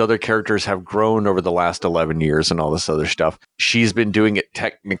all these other characters have grown over the last 11 years and all this other stuff, she's been doing it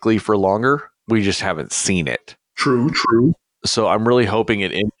technically for longer. We just haven't seen it. True. So I'm really hoping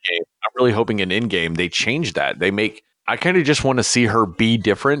in Endgame they change that. I kind of just want to see her be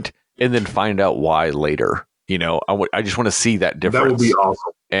different and then find out why later. I just want to see that difference. That would be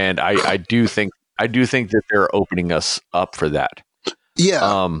awesome. And I do think that they're opening us up for that.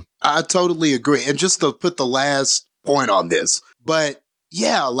 Yeah, I totally agree. And just to put the last point on this, but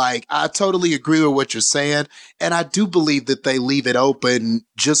yeah, like I totally agree with what you're saying. And I do believe that they leave it open,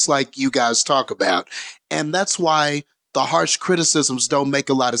 just like you guys talk about. And that's why the harsh criticisms don't make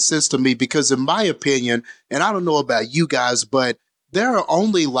a lot of sense to me, because in my opinion, and I don't know about you guys, but there are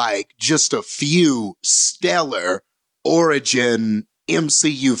only like just a few stellar origin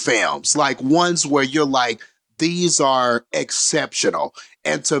MCU films, like ones where you're like, these are exceptional.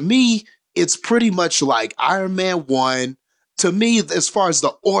 And to me, it's pretty much like Iron Man 1. To me, as far as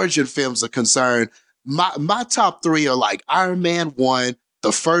the origin films are concerned, my top three are like Iron Man 1,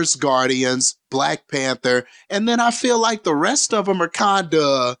 the first Guardians, Black Panther, and then I feel like the rest of them are kind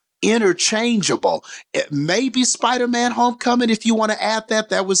of interchangeable. Maybe Spider-Man Homecoming, if you want to add that.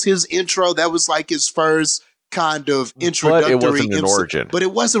 That was his intro. That was like his first kind of introductory. But it wasn't an origin. But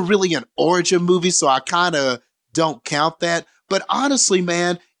it wasn't really an origin movie, so I kind of don't count that. But honestly,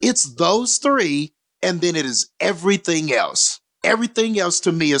 man, it's those three, and then it is everything else. Everything else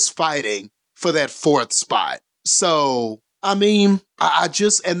to me is fighting for that fourth spot. So, I mean,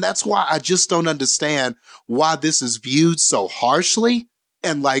 and that's why I just don't understand why this is viewed so harshly.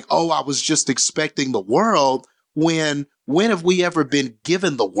 And like, oh, I was just expecting the world, when have we ever been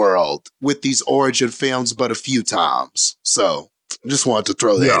given the world with these origin films but a few times? So just wanted to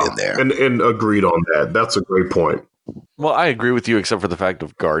throw that in there. And agreed on that. That's a great point. Well, I agree with you, except for the fact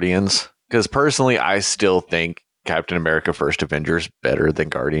of Guardians, because personally, I still think Captain America: First Avengers better than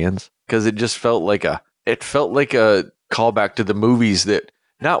Guardians, because it just felt like a callback to the movies that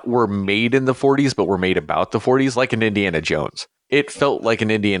not were made in the 40s, but were made about the 40s, like an Indiana Jones. It felt like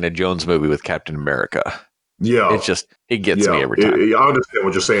an Indiana Jones movie with Captain America. Yeah, it gets me every time. I understand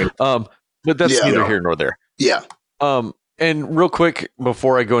what you're saying. But that's neither here nor there. Yeah. And real quick,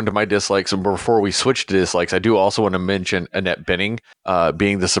 before I go into my dislikes and before we switch to dislikes, I do also want to mention Annette Bening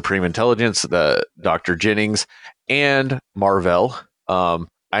being the Supreme Intelligence, the Dr. Jennings, and Marvel.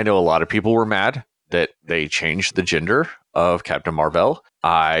 I know a lot of people were mad that they changed the gender of Captain Marvel.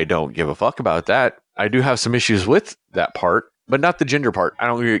 I don't give a fuck about that. I do have some issues with that part, but not the gender part. I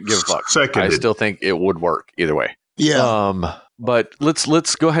don't give a fuck. Seconded. I still think it would work either way. Yeah. But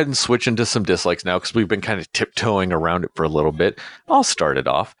let's go ahead and switch into some dislikes now, because we've been kind of tiptoeing around it for a little bit. I'll start it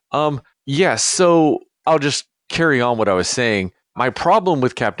off. So I'll just carry on what I was saying. My problem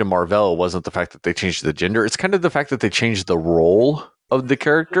with Captain Marvel wasn't the fact that they changed the gender. It's kind of the fact that they changed the role of the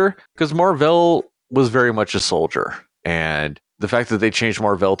character, because Marvel was very much a soldier. And the fact that they changed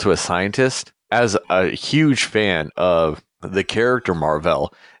Marvel to a scientist, as a huge fan of the character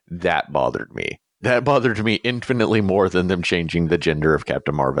Marvel, that bothered me. That bothered me infinitely more than them changing the gender of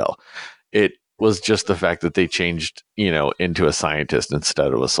Captain Marvel. It was just the fact that they changed, into a scientist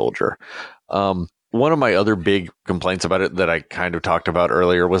instead of a soldier. One of my other big complaints about it that I kind of talked about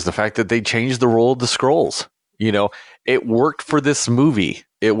earlier was the fact that they changed the role of the Skrulls. It worked for this movie.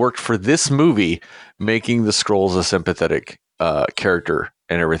 Making the Skrulls a sympathetic character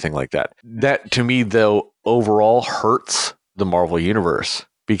and everything like that. That, to me, though, overall hurts the Marvel Universe,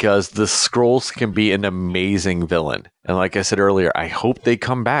 because the Skrulls can be an amazing villain. And like I said earlier, I hope they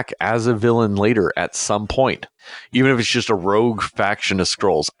come back as a villain later at some point. Even if it's just a rogue faction of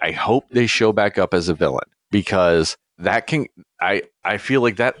Skrulls, I hope they show back up as a villain, because I feel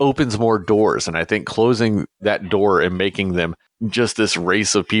like that opens more doors. And I think closing that door and making them just this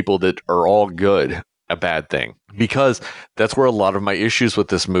race of people that are all good, a bad thing. Because that's where a lot of my issues with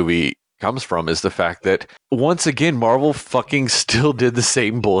this movie comes from, is the fact that, once again, Marvel fucking still did the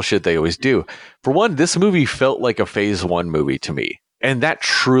same bullshit they always do. For one, this movie felt like a phase 1 movie to me, and that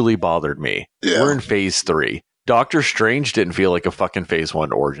truly bothered me. Yeah. We're in phase 3. Doctor Strange didn't feel like a fucking phase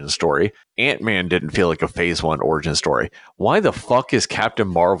 1 origin story. Ant-Man didn't feel like a phase 1 origin story. Why the fuck is Captain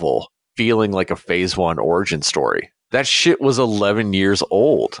Marvel feeling like a phase 1 origin story? That shit was 11 years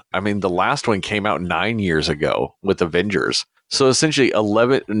old. I mean, the last one came out 9 years ago with Avengers. So essentially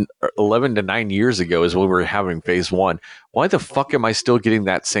 11 to 9 years ago is when we were having phase 1. Why the fuck am I still getting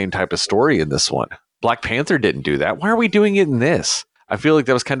that same type of story in this one? Black Panther didn't do that. Why are we doing it in this? I feel like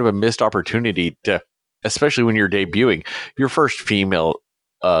that was kind of a missed opportunity to, especially when you're debuting your first female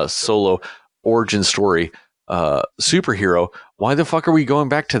solo origin story superhero. Why the fuck are we going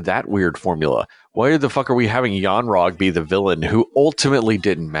back to that weird formula? Why the fuck are we having Yon-Rogg be the villain who ultimately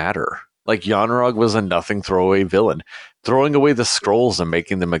didn't matter? Like, Yon-Rogg was a nothing throwaway villain. Throwing away the Skrulls and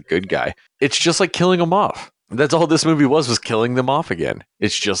making them a good guy. It's just like killing them off. That's all this movie was killing them off again.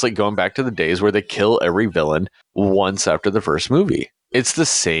 It's just like going back to the days where they kill every villain once after the first movie. It's the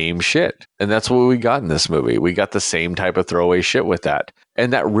same shit. And that's what we got in this movie. We got the same type of throwaway shit with that.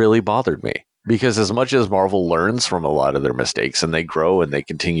 And that really bothered me because as much as Marvel learns from a lot of their mistakes and they grow and they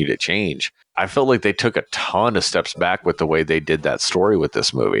continue to change, I felt like they took a ton of steps back with the way they did that story with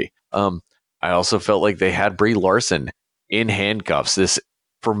this movie. I also felt like they had Brie Larson in handcuffs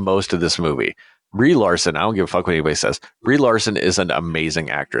for most of this movie. Brie Larson, I don't give a fuck what anybody says. Brie Larson is an amazing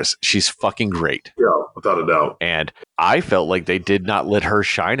actress. She's fucking great. Yeah, without a doubt. And I felt like they did not let her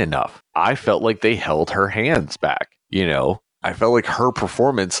shine enough. I felt like they held her hands back. You know, I felt like her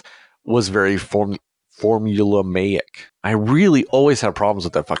performance was very formulaic. I really always have problems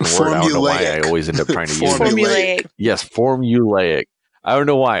with that fucking word. I don't know why I always end up trying to use it. Formulaic. Yes, formulaic. I don't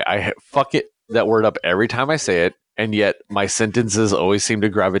know why. I fuck that word up every time I say it. And yet my sentences always seem to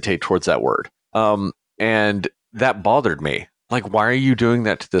gravitate towards that word. And that bothered me. Like, why are you doing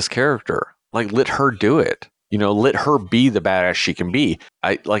that to this character? Like, let her do it. You know, let her be the badass she can be.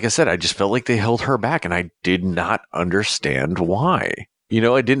 Like I said, I just felt like they held her back and I did not understand why. You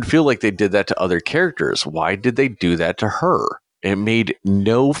know, I didn't feel like they did that to other characters. Why did they do that to her? It made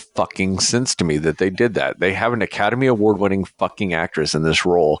no fucking sense to me that they did that. They have an Academy Award winning fucking actress in this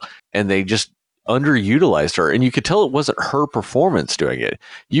role and they just underutilized her, and you could tell it wasn't her performance doing it.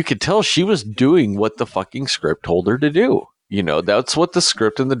 You could tell she was doing what the fucking script told her to do. You know, that's what the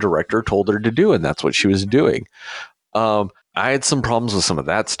script and the director told her to do, and that's what she was doing. I had some problems with some of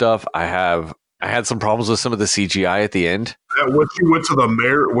that stuff. I had some problems with some of the CGI at the end. When she went to the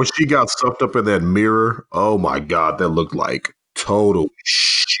mirror, when she got stuffed up in that mirror, oh my God, that looked like total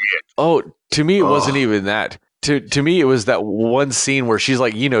shit. Oh, to me, it wasn't even that. To me, it was that one scene where she's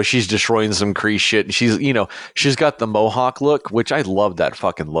like, you know, she's destroying some Kree shit. And she's got the Mohawk look, which I love that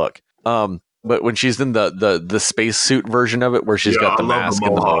fucking look. But when she's in the space suit version of it, where she's got the mask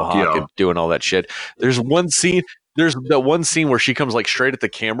and the Mohawk and doing all that shit. There's that one scene where she comes like straight at the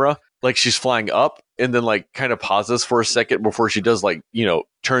camera, like she's flying up and then like kind of pauses for a second before she does like, you know,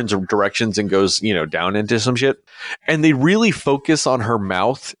 turns directions and goes, you know, down into some shit. And they really focus on her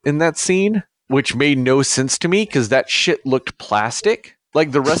mouth in that scene, which made no sense to me because that shit looked plastic.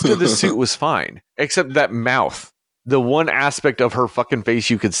 Like the rest of the suit was fine, except that mouth. The one aspect of her fucking face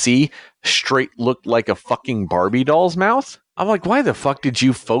you could see straight looked like a fucking Barbie doll's mouth. I'm like, why the fuck did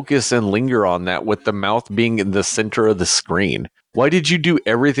you focus and linger on that with the mouth being in the center of the screen? Why did you do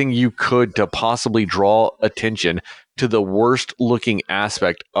everything you could to possibly draw attention to the worst looking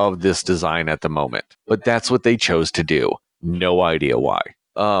aspect of this design at the moment? But that's what they chose to do. No idea why.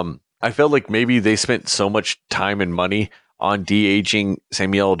 I felt like maybe they spent so much time and money on de-aging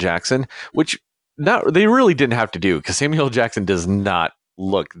Samuel L. Jackson, which they really didn't have to do because Samuel L. Jackson does not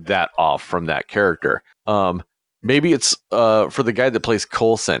look that off from that character. Maybe it's for the guy that plays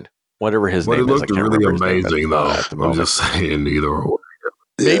Coulson, whatever his name is. It looked really amazing, though. I'm just saying, either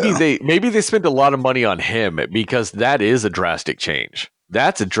way. Maybe they spent a lot of money on him because that is a drastic change.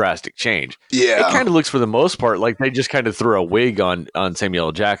 That's a drastic change. Yeah. It kind of looks for the most part like they just kind of threw a wig on Samuel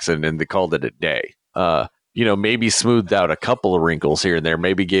L. Jackson and they called it a day. You know, maybe smoothed out a couple of wrinkles here and there,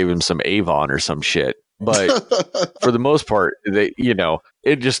 maybe gave him some Avon or some shit. But for the most part,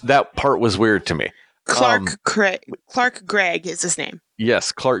 that part was weird to me. Clark Gregg is his name.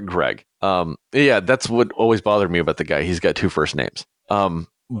 Yes, Clark Gregg. Yeah, that's what always bothered me about the guy. He's got two first names.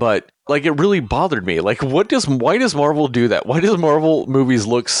 But like it really bothered me. Like why does Marvel do that? Why does Marvel movies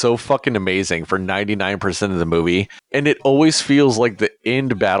look so fucking amazing for 99% of the movie? And it always feels like the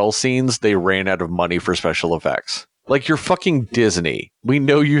end battle scenes, they ran out of money for special effects. Like you're fucking Disney. We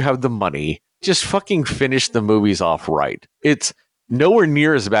know you have the money. Just fucking finish the movies off right. It's nowhere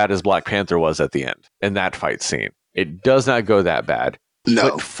near as bad as Black Panther was at the end in that fight scene. It does not go that bad. No.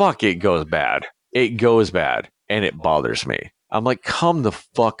 But fuck, it goes bad. It goes bad. And it bothers me. I'm like, come the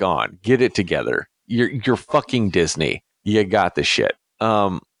fuck on. Get it together. You're fucking Disney. You got the shit.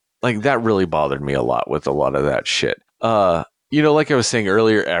 Like that really bothered me a lot with a lot of that shit. You know, like I was saying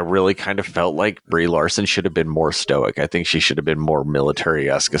earlier, I really kind of felt like Brie Larson should have been more stoic. I think she should have been more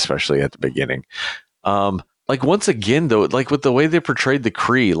military-esque, especially at the beginning. Like once again, though, like with the way they portrayed the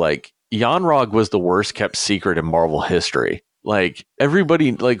Kree, like Yon-Rogg was the worst kept secret in Marvel history. Like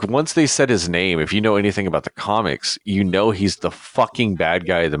everybody, like once they said his name, if you know anything about the comics, you know he's the fucking bad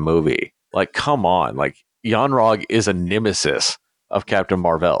guy of the movie. Like, come on, like Yon-Rogg is a nemesis of Captain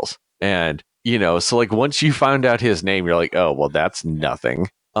Marvel's, and you know, so like once you found out his name, you're like, oh well, that's nothing.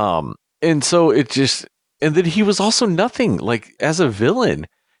 And so it just, and then he was also nothing. Like as a villain,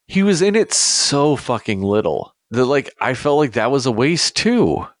 he was in it so fucking little that like I felt like that was a waste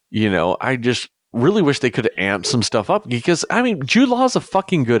too. You know, I just really wish they could amp some stuff up because I mean, Jude Law is a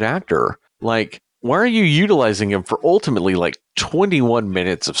fucking good actor. Like why are you utilizing him for ultimately like 21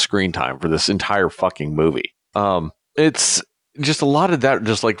 minutes of screen time for this entire fucking movie? It's just a lot of that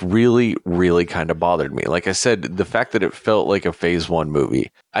just like really, really kind of bothered me. Like I said, the fact that it felt like a phase 1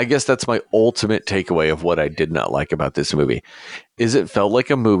 movie, I guess that's my ultimate takeaway of what I did not like about this movie, is it felt like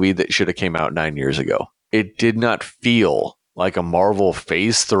a movie that should have came out 9 years ago. It did not feel like a Marvel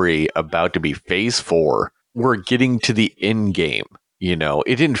phase 3 about to be phase 4. We're getting to the end game. You know,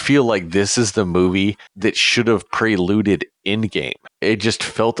 it didn't feel like this is the movie that should have preluded Endgame. It just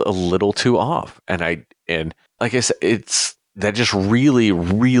felt a little too off. And like I said, that just really,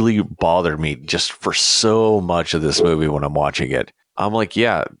 really bothered me just for so much of this movie when I'm watching it. I'm like,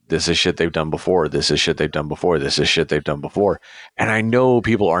 yeah, this is shit they've done before. This is shit they've done before. This is shit they've done before. And I know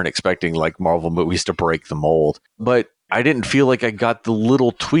people aren't expecting like Marvel movies to break the mold, but I didn't feel like I got the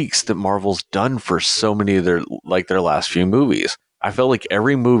little tweaks that Marvel's done for so many of their last few movies. I felt like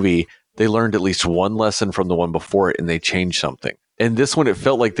every movie, they learned at least one lesson from the one before it and they changed something. And this one, it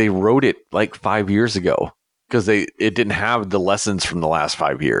felt like they wrote it like 5 years ago because it didn't have the lessons from the last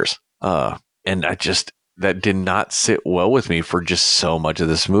 5 years. And that did not sit well with me for just so much of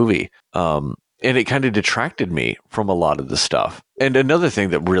this movie. And it kind of detracted me from a lot of the stuff. And another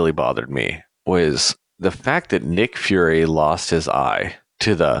thing that really bothered me was the fact that Nick Fury lost his eye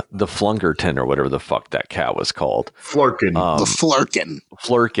to the Flunkerton or whatever the fuck that cat was called. Flurkin. The Flurkin.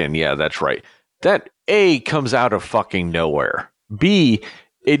 Flurkin, yeah, that's right. That A comes out of fucking nowhere. B,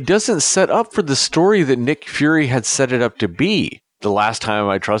 it doesn't set up for the story that Nick Fury had set it up to be. The last time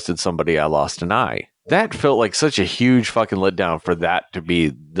I trusted somebody, I lost an eye. That felt like such a huge fucking letdown for that to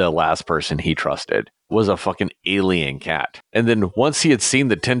be the last person he trusted. Was a fucking alien cat. And then once he had seen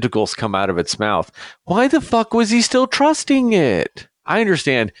the tentacles come out of its mouth, why the fuck was he still trusting it? I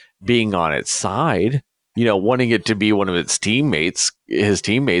understand being on its side, wanting it to be one of his teammates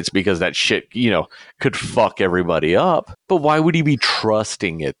because that shit, could fuck everybody up. But why would he be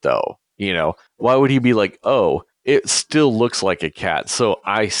trusting it though? Why would he be like, oh, it still looks like a cat, so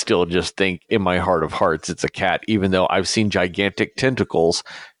I still just think in my heart of hearts it's a cat, even though I've seen gigantic tentacles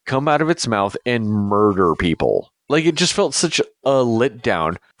come out of its mouth and murder people. Like, it just felt such a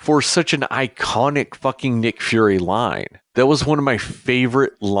letdown for such an iconic fucking Nick Fury line. That was one of my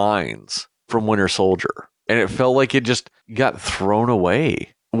favorite lines from Winter Soldier. And it felt like it just got thrown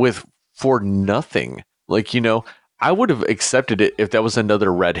away for nothing. Like, I would have accepted it if that was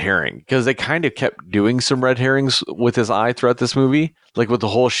another red herring, because they kind of kept doing some red herrings with his eye throughout this movie, like with the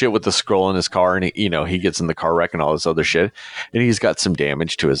whole shit with the scroll in his car, and he gets in the car wreck and all this other shit, and he's got some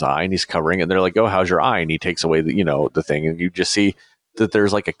damage to his eye and he's covering it, and they're like, oh, how's your eye? And he takes away the thing, and you just see that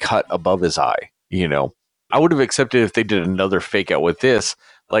there's like a cut above his eye. I would have accepted if they did another fake out with this,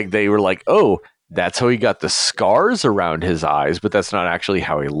 like they were like, oh, that's how he got the scars around his eyes, but that's not actually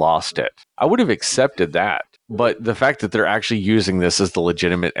how he lost it. I would have accepted that. But the fact that they're actually using this as the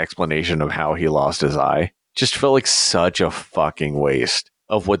legitimate explanation of how he lost his eye just felt like such a fucking waste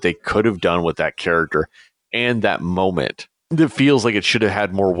of what they could have done with that character and that moment. That feels like it should have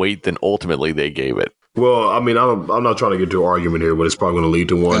had more weight than ultimately they gave it. Well, I mean, I'm not trying to get to an argument here, but it's probably going to lead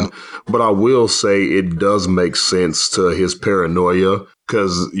to one. Yeah. But I will say it does make sense to his paranoia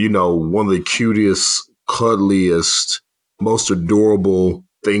because, one of the cutest, cuddliest, most adorable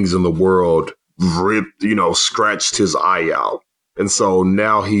things in the world ripped, scratched his eye out. And so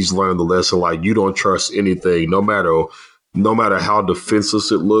now he's learned the lesson, like, you don't trust anything, no matter how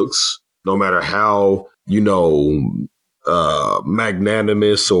defenseless it looks, no matter how,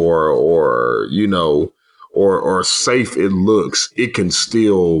 magnanimous or safe it looks, it can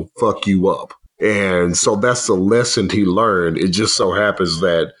still fuck you up. And so that's the lesson he learned. It just so happens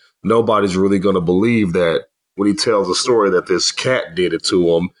that nobody's really going to believe that when he tells a story that this cat did it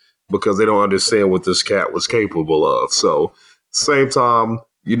to him, because they don't understand what this cat was capable of. So same time,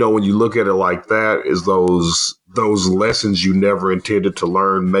 when you look at it like that, is those lessons you never intended to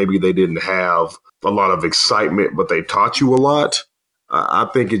learn. Maybe they didn't have a lot of excitement, but they taught you a lot. I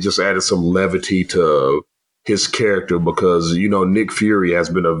think it just added some levity to his character because, Nick Fury has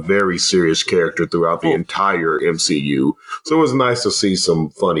been a very serious character throughout the entire MCU. So it was nice to see some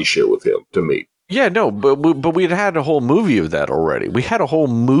funny shit with him, to me. Yeah, no, but we'd had a whole movie of that already. We had a whole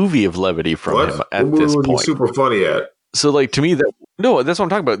movie of levity from him at this point. Super funny at. So, like, to me, that's what I'm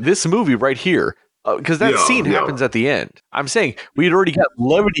talking about. This movie right here, because that scene happens at the end. I'm saying we'd already got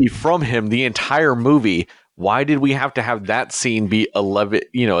levity from him the entire movie. Why did we have to have that scene be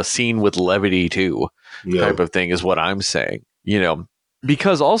a scene with levity too? Type of thing is what I'm saying.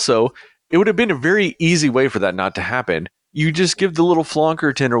 Because also it would have been a very easy way for that not to happen. You just give the little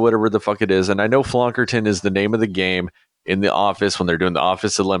Flonkerton or whatever the fuck it is. And I know Flonkerton is the name of the game in the office when they're doing the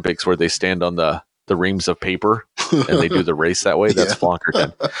office Olympics where they stand on the the reams of paper and they do the race that way. That's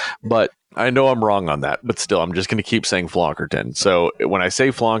Flonkerton. But I know I'm wrong on that, but still, I'm just going to keep saying Flonkerton. So when I say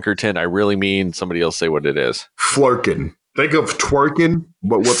Flonkerton, I really mean somebody else say what it is. Flirkin. Think of twerking,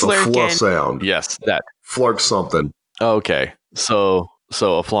 but with the fluh sound. Yes, that. Flirk something. Okay, so a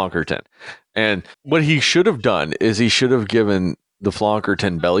Flonkerton. And what he should have done is he should have given the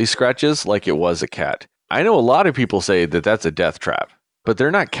Flonkerton belly scratches like it was a cat. I know a lot of people say that that's a death trap, but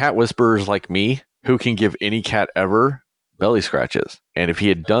they're not cat whisperers like me who can give any cat ever belly scratches. And if he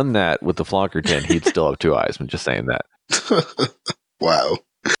had done that with the Flonkerton, he'd still have 2 eyes. I'm just saying that. Wow.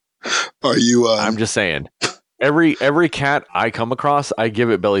 Are you? I'm just saying. Every cat I come across, I give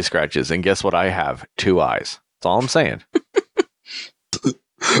it belly scratches, and guess what? I have 2 eyes. That's all I'm saying.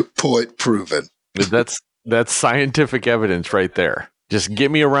 Point proven. That's scientific evidence right there. Just get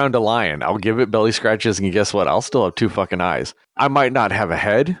me around a lion. I'll give it belly scratches, and guess what? I'll still have 2 fucking eyes. I might not have a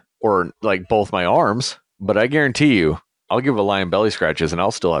head or like both my arms, but I guarantee you, I'll give a lion belly scratches, and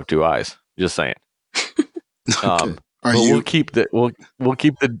I'll still have 2 eyes. Just saying. Okay. We'll keep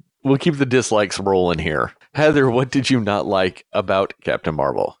the dislikes rolling here. Heather, what did you not like about Captain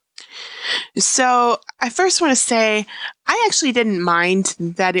Marvel? So I first want to say I actually didn't mind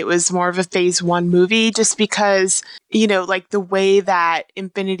that it was more of a phase 1 movie just because, like the way that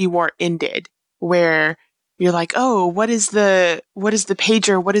Infinity War ended, where you're like, oh, what is the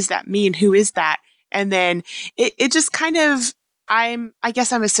pager? What does that mean? Who is that? And then it just kind of, I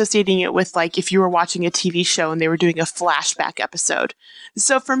guess I'm associating it with like if you were watching a TV show and they were doing a flashback episode.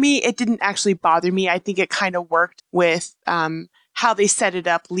 So for me, it didn't actually bother me. I think it kind of worked with how they set it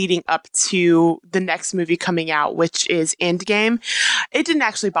up leading up to the next movie coming out, which is Endgame. It didn't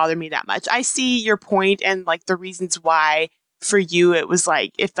actually bother me that much. I see your point and like the reasons why for you it was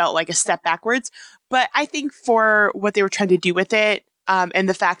like it felt like a step backwards. But I think for what they were trying to do with it, and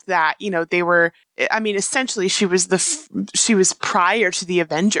the fact that, they were, essentially she was prior to the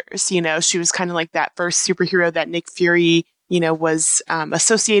Avengers, she was kind of like that first superhero that Nick Fury, was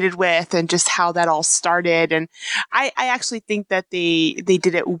associated with, and just how that all started. And I actually think that they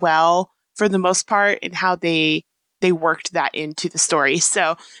did it well for the most part in how they worked that into the story.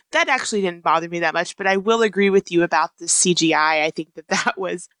 So that actually didn't bother me that much, but I will agree with you about the CGI. I think that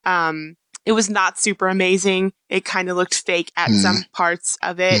was, it was not super amazing. It kind of looked fake at some parts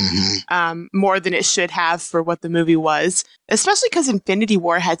of it, more than it should have for what the movie was, especially because Infinity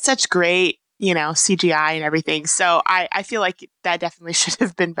War had such great, CGI and everything. So I feel like that definitely should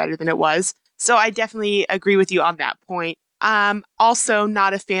have been better than it was. So I definitely agree with you on that point. Also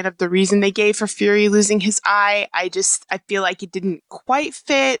not a fan of the reason they gave for Fury losing his eye. I feel like it didn't quite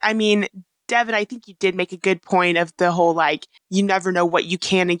fit. I mean, Devin, I think you did make a good point of the whole, like, you never know what you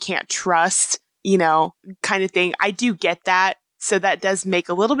can and can't trust, kind of thing. I do get that. So that does make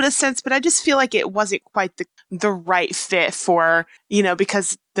a little bit of sense, but I just feel like it wasn't quite the right fit for,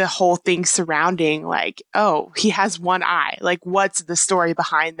 because the whole thing surrounding like, oh, he has 1 eye. Like, what's the story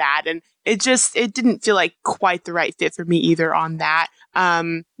behind that? And it didn't feel like quite the right fit for me either on that.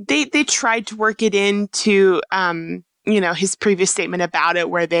 They tried to work it into, his previous statement about it,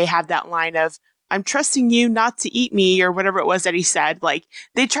 where they have that line of, I'm trusting you not to eat me, or whatever it was that he said. Like,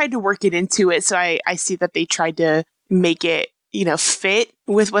 they tried to work it into it. So I see that they tried to make it, fit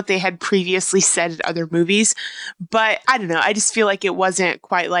with what they had previously said in other movies. But I don't know. I just feel like it wasn't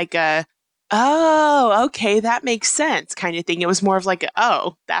quite like a, oh, okay, that makes sense kind of thing. It was more of like,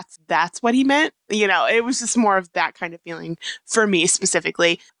 oh, that's what he meant. It was just more of that kind of feeling for me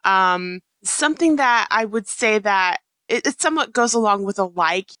specifically. Something that I would say that it somewhat goes along with a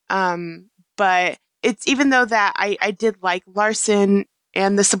like, but it's, even though that I did like Larson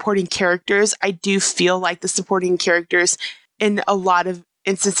and the supporting characters, I do feel like the supporting characters in a lot of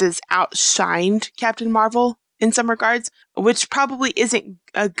instances outshined Captain Marvel in some regards, which probably isn't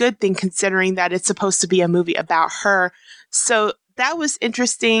a good thing considering that it's supposed to be a movie about her. So that was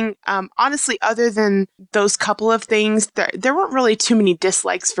interesting. Honestly, other than those couple of things, there weren't really too many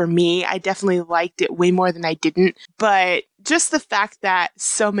dislikes for me. I definitely liked it way more than I didn't. But just the fact that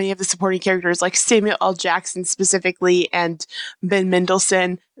so many of the supporting characters, like Samuel L. Jackson specifically and Ben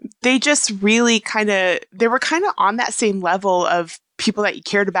Mendelsohn, they just really they were kind of on that same level of people that you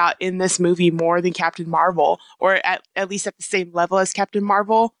cared about in this movie more than Captain Marvel, or at least at the same level as Captain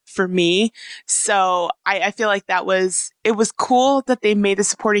Marvel for me. So I feel like it was cool that they made the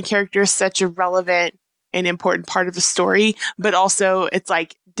supporting characters such a relevant and important part of the story, but also it's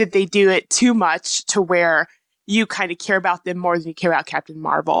like, did they do it too much to where you kind of care about them more than you care about Captain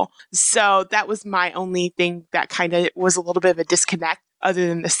Marvel? So that was my only thing that kind of was a little bit of a disconnect other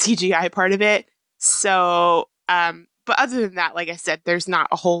than the CGI part of it. So But other than that, like I said, there's not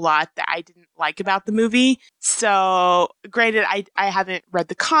a whole lot that I didn't like about the movie. So granted, I haven't read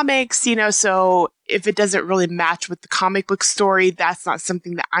the comics, so if it doesn't really match with the comic book story, that's not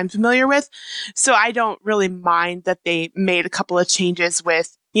something that I'm familiar with. So I don't really mind that they made a couple of changes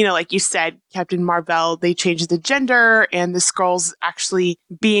with, like you said, Captain Marvel, they changed the gender and the Skrulls actually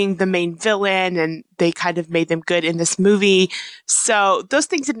being the main villain, and they kind of made them good in this movie. So those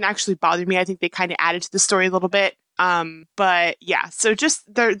things didn't actually bother me. I think they kind of added to the story a little bit. But yeah, so just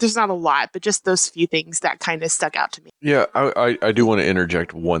there's not a lot, but just those few things that kind of stuck out to me. Yeah, I do want to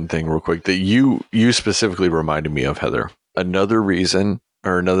interject one thing real quick that you specifically reminded me of, Heather. Another reason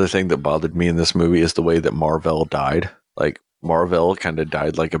or another thing that bothered me in this movie is the way that Marvel died. Like, Marvel kind of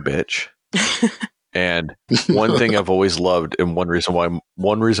died like a bitch. And one thing I've always loved, and one reason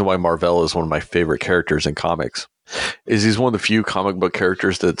why Marvel is one of my favorite characters in comics, is he's one of the few comic book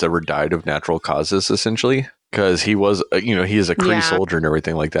characters that's ever died of natural causes, essentially. Because he was, he is a Kree soldier and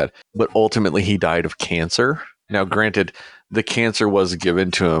everything like that. But ultimately, he died of cancer. Now, granted, the cancer was given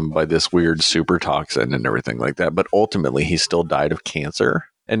to him by this weird super toxin and everything like that. But ultimately, he still died of cancer.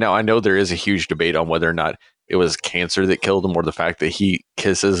 And now I know there is a huge debate on whether or not it was cancer that killed him or the fact that he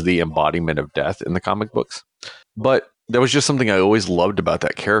kisses the embodiment of death in the comic books. But that was just something I always loved about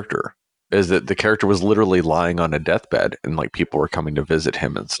that character. Is that the character was literally lying on a deathbed and like people were coming to visit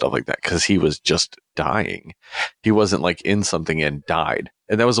him and stuff like that because he was just dying. He wasn't like in something and died.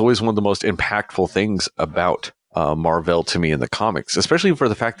 And that was always one of the most impactful things about Marvel to me in the comics, especially for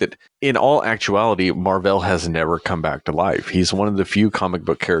the fact that in all actuality, Marvel has never come back to life. He's one of the few comic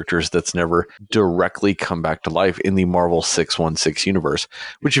book characters that's never directly come back to life in the Marvel 616 universe,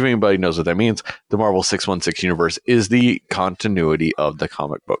 which if anybody knows what that means, the Marvel 616 universe is the continuity of the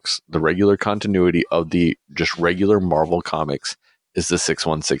comic books. The regular continuity of the just regular Marvel comics is the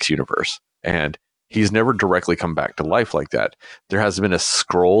 616 universe. And he's never directly come back to life like that. There has been a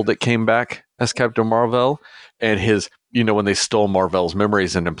Skrull that came back as Captain Marvel, and his, when they stole Marvel's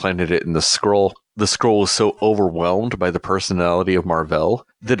memories and implanted it in the Skrull was so overwhelmed by the personality of Marvel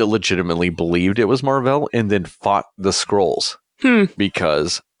that it legitimately believed it was Marvel and then fought the Skrulls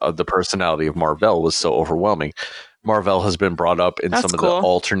because of the personality of Marvel was so overwhelming. Marvel has been brought up in some of the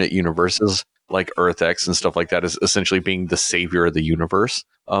alternate universes like Earth X and stuff like that as essentially being the savior of the universe.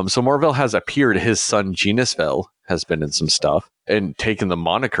 So Marvel has appeared. His son Genisvel has been in some stuff and taken the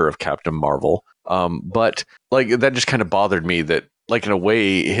moniker of Captain Marvel. But like that just kind of bothered me that like in a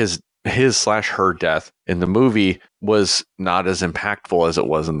way his/her death in the movie was not as impactful as it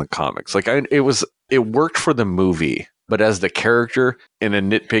was in the comics. Like it worked for the movie, but as the character in a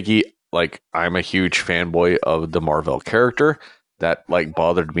nitpicky, like I'm a huge fanboy of the Marvel character. That like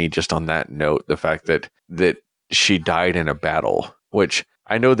bothered me just on that note, the fact that she died in a battle, which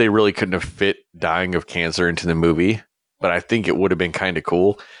I know they really couldn't have fit dying of cancer into the movie, but I think it would have been kind of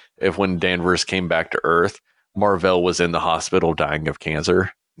cool if when Danvers came back to Earth, Marvel was in the hospital dying of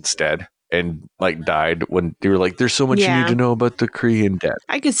cancer instead and like died when they were like, there's so much you need to know about the Korean death.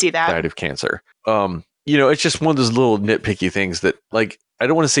 I could see that. Died of cancer. It's just one of those little nitpicky things that like, I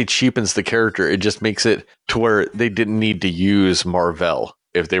don't want to say cheapens the character. It just makes it to where they didn't need to use Marvel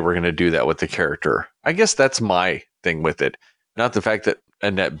if they were going to do that with the character. I guess that's my thing with it. Not the fact that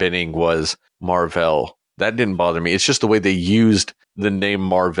Annette Bening was Marvel. That didn't bother me. It's just the way they used the name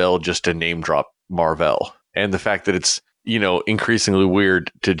Marvel just to name drop Marvel. And the fact that it's, increasingly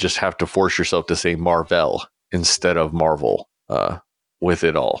weird to just have to force yourself to say Marvel instead of Marvel with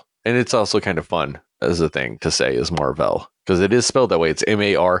it all. And it's also kind of fun as a thing to say is Marvel because it is spelled that way. It's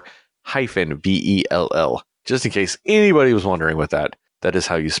MAR-VELL. Just in case anybody was wondering what that is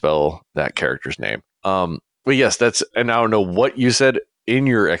how you spell that character's name. But yes, and I don't know what you said in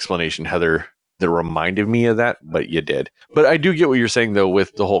your explanation, Heather, that reminded me of that, but you did. But I do get what you're saying though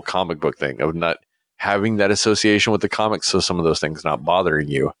with the whole comic book thing of not having that association with the comics, so some of those things not bothering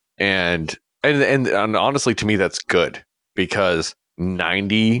you. And honestly, to me, that's good because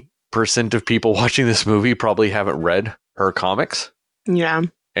 90% of people watching this movie probably haven't read her comics. Yeah.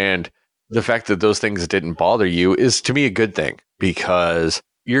 And the fact that those things didn't bother you is to me a good thing because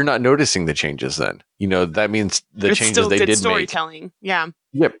you're not noticing the changes then. That means the changes they did storytelling. Make. Yeah.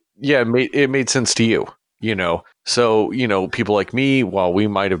 Yep. Yeah. It made sense to you, So, people like me, while we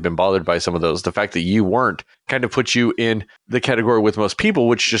might have been bothered by some of those, the fact that you weren't kind of puts you in the category with most people,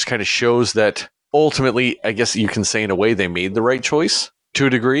 which just kind of shows that ultimately, I guess you can say in a way they made the right choice to a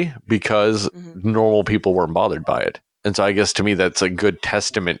degree because normal people weren't bothered by it. And so I guess to me, that's a good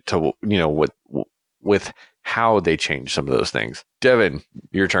testament to, with how they changed some of those things. Devin,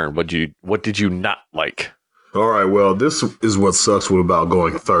 your turn. What did you not like? All right. Well, this is what sucks about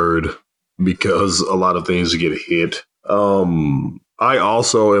going third because a lot of things get hit. I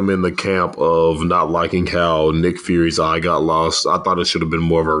also am in the camp of not liking how Nick Fury's eye got lost. I thought it should have been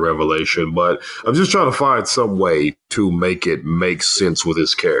more of a revelation, but I'm just trying to find some way to make it make sense with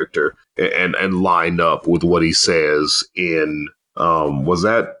his character and line up with what he says in was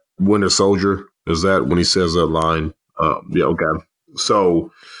that Winter Soldier? Is that when he says that line? Yeah, okay.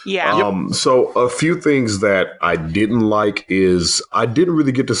 So Yeah. so a few things that I didn't like is I didn't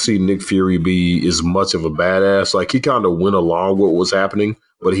really get to see Nick Fury be as much of a badass. Like he kind of went along with what was happening,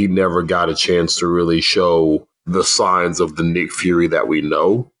 but he never got a chance to really show the signs of the Nick Fury that we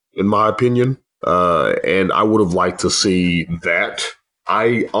know, in my opinion. And I would have liked to see that.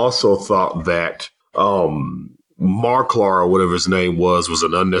 I also thought that Marklar, or whatever his name was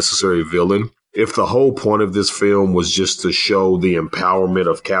an unnecessary villain. If the whole point of this film was just to show the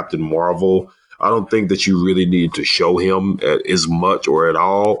empowerment of Captain Marvel, I don't think that you really need to show him as much or at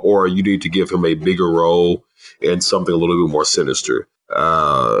all, or you need to give him a bigger role and something a little bit more sinister.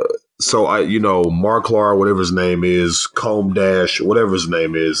 So Marklar, whatever his name is, Comb Dash, whatever his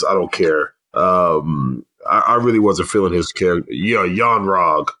name is, I don't care. I really wasn't feeling his character. Yeah, Jan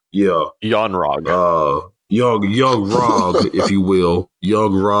Rog. Yeah. Jan Rog. Young Rog, if you will.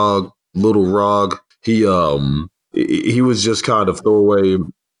 Young Rog. Little Rog, he was just kind of throwaway.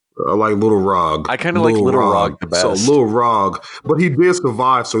 I like Little Rog. I kind of like Little Rog the best. So Little Rog, but he did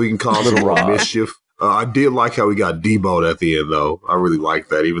survive, so he can cause some more mischief. I did like how he got deboed at the end, though. I really like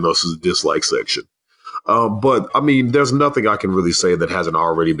that, even though this is a dislike section. But I mean, there's nothing I can really say that hasn't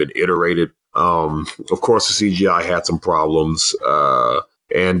already been iterated. Of course, the CGI had some problems,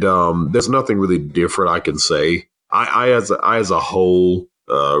 and there's nothing really different I can say. I as a whole.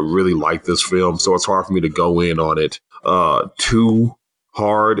 Really like this film, so it's hard for me to go in on it too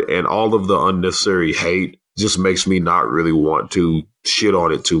hard, and all of the unnecessary hate just makes me not really want to shit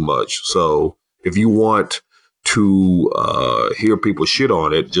on it too much. So if you want to hear people shit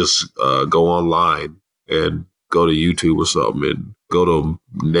on it, just go online and go to YouTube or something and go to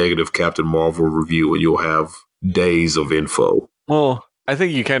negative Captain Marvel review, and you'll have days of info. Well, I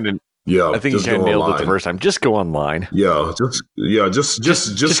think you kind of. Yeah, I think you kind of nailed it the first time. Just go online. Yeah, just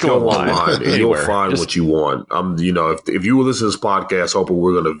go online and you'll find what you want. If you listen to this podcast hoping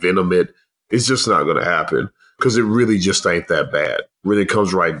we're going to venom it, it's just not going to happen because it really just ain't that bad. Really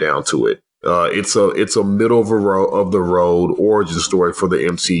comes right down to it. It's a middle of the road origin story for the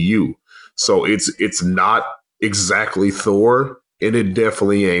MCU. So it's not exactly Thor, and it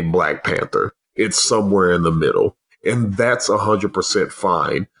definitely ain't Black Panther. It's somewhere in the middle, and that's 100%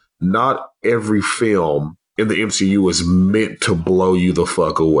 fine. Not every film in the MCU is meant to blow you the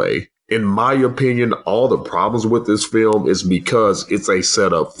fuck away. In my opinion, all the problems with this film is because it's a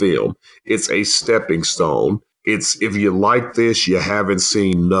setup film. It's a stepping stone. It's if you like this, you haven't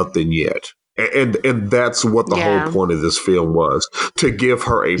seen nothing yet. And that's what the whole point of this film was, to give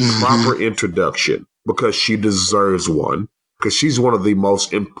her a proper introduction because she deserves one, because she's one of the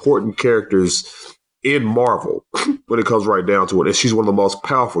most important characters in Marvel when it comes right down to it. And she's one of the most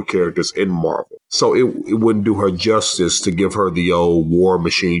powerful characters in Marvel. So it wouldn't do her justice to give her the old War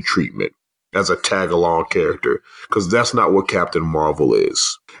Machine treatment as a tag-along character, because that's not what Captain Marvel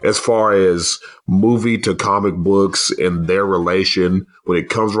is. As far as movie to comic books and their relation, when it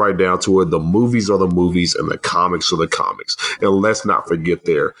comes right down to it, the movies are the movies and the comics are the comics. And let's not forget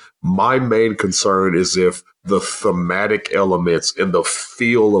there, my main concern is if the thematic elements and the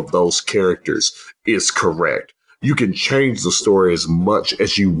feel of those characters is correct. You can change the story as much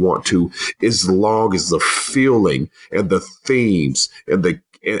as you want to, as long as the feeling and the themes and the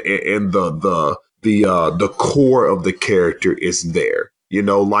core of the character is there.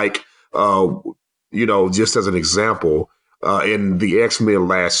 Just as an example, in the X-Men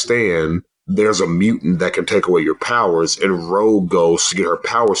Last Stand, there's a mutant that can take away your powers, and Rogue goes to get her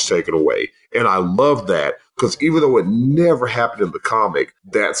powers taken away. And I love that, because even though it never happened in the comic,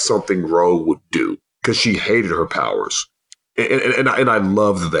 that's something Rogue would do, because she hated her powers. And I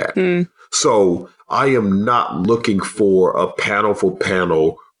loved that. So I am not looking for a panel for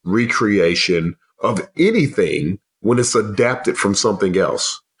panel recreation of anything when it's adapted from something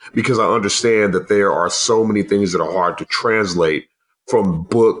else, because I understand that there are so many things that are hard to translate from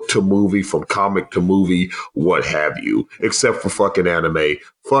book to movie, from comic to movie, what have you, except for fucking anime.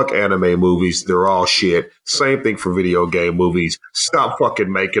 Fuck anime movies. They're all shit. Same thing for video game movies. Stop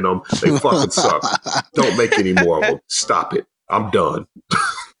fucking making them. They fucking suck. Don't make any more of them. Stop it. I'm done.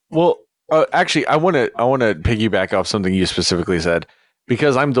 Well, actually, I want to piggyback off something you specifically said,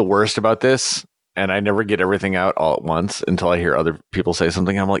 because I'm the worst about this, and I never get everything out all at once until I hear other people say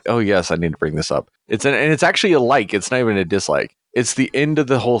something. I'm like, oh yes, I need to bring this up. And it's actually a like. It's not even a dislike. It's the end of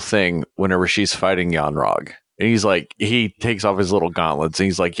the whole thing whenever she's fighting Jan Rog. And he's like, he takes off his little gauntlets and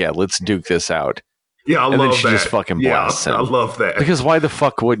he's like, yeah, let's duke this out. Yeah, I and love then she that. just fucking blasts him. I love that. Because why the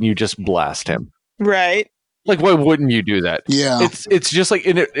fuck wouldn't you just blast him? Right. Like, why wouldn't you do that? Yeah. It's just like,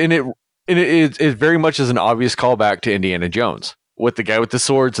 it very much is an obvious callback to Indiana Jones with the guy with the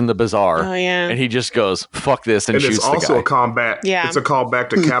swords in the bazaar. Oh, yeah. And he just goes, fuck this, and shoots it's also the guy. a callback. Yeah. It's a callback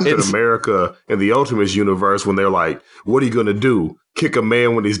to Captain America in the Ultimate Universe when they're like, what are you going to do? Kick a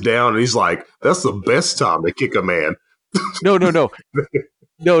man when he's down? And he's like, that's the best time to kick a man. No.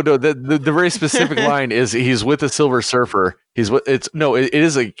 No, the very specific line is he's with the Silver Surfer.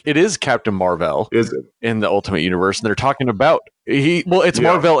 It is Captain Marvel. Is it? In the Ultimate Universe, and they're talking about it's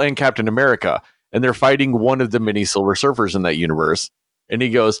Marvel and Captain America, and they're fighting one of the many Silver Surfers in that universe. And he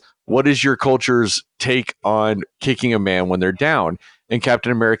goes, "What is your culture's take on kicking a man when they're down?" And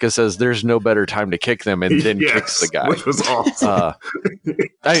Captain America says, "There's no better time to kick them," and then kicks the guy. Which was awesome.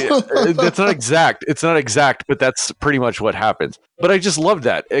 That's not exact. It's not exact, but that's pretty much what happens. But I just love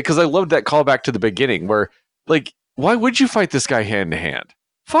that because I love that callback to the beginning where, like, why would you fight this guy hand to hand?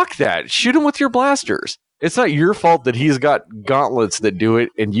 Fuck that. Shoot him with your blasters. It's not your fault that he's got gauntlets that do it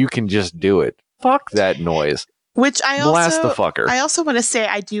and you can just do it. Fuck that noise. Which I blast the fucker. I also want to say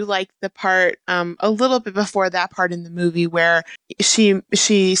I do like the part a little bit before that part in the movie where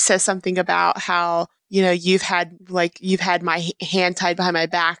she says something about how, you know, you've had my hand tied behind my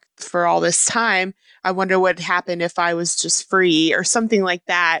back for all this time. I wonder what would happen if I was just free or something like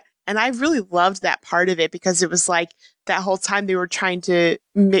that. And I really loved that part of it because it was like that whole time they were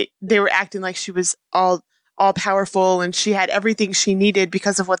they were acting like she was all powerful and she had everything she needed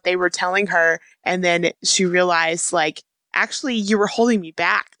because of what they were telling her. And then she realized, like, actually, you were holding me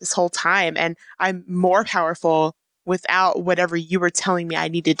back this whole time and I'm more powerful without whatever you were telling me I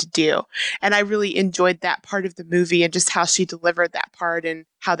needed to do. And I really enjoyed that part of the movie and just how she delivered that part and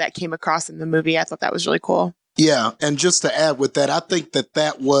how that came across in the movie. I thought that was really cool. Yeah. And just to add with that, I think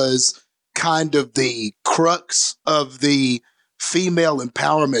that was kind of the crux of the female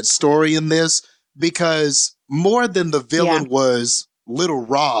empowerment story in this, because more than the villain was Little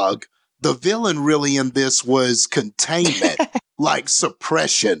Rog, the villain really in this was containment, like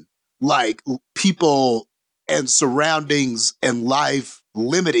suppression, like people and surroundings and life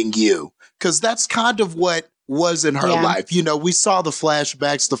limiting you. Because that's kind of what was in her life. You know, we saw the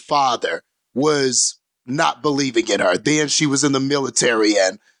flashbacks. The father was not believing in her. Then she was in the military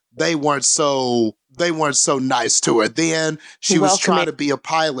and they weren't so nice to her. Then she was trying to be a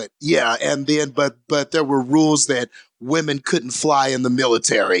pilot. Yeah. And then, but there were rules that women couldn't fly in the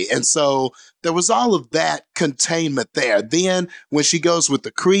military. And so there was all of that containment there. Then when she goes with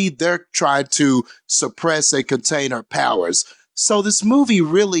the Creed, they're trying to suppress and contain her powers. So this movie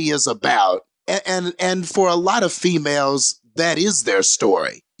really is about, and for a lot of females, that is their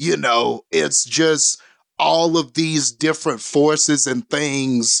story. You know, it's just all of these different forces and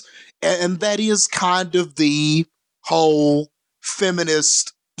things. And that is kind of the whole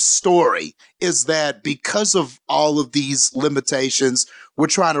feminist story, is that because of all of these limitations, we're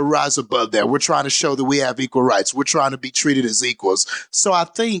trying to rise above that. We're trying to show that we have equal rights. We're trying to be treated as equals. So I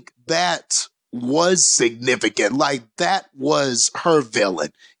think that was significant. Like, that was her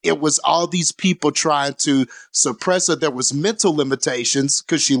villain. It was all these people trying to suppress her. There was mental limitations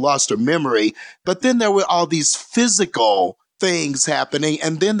because she lost her memory, but then there were all these physical things happening,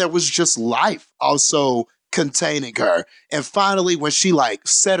 and then there was just life also containing her. And finally, when she like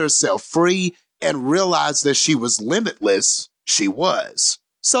set herself free and realized that she was limitless, she was.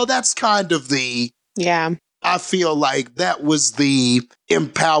 So that's kind of I feel like that was the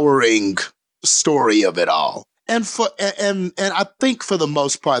empowering story of it all. And I think for the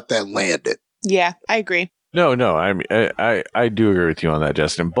most part that landed. Yeah, I agree. No, I mean, I do agree with you on that,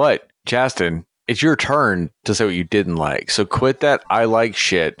 Justin. But Justin, it's your turn to say what you didn't like. So quit that I like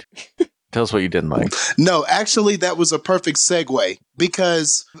shit. Tell us what you didn't like. No, actually, that was a perfect segue,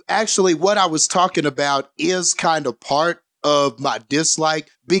 because actually what I was talking about is kind of part of my dislike,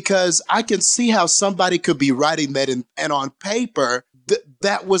 because I can see how somebody could be writing that and on paper,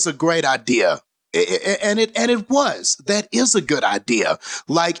 that was a great idea. It was. That is a good idea.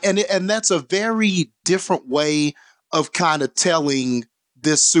 Like, and that's a very different way of kind of telling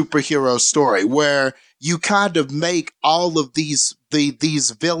this superhero story, where you kind of make all of these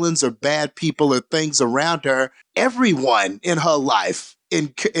villains or bad people or things around her. Everyone in her life, in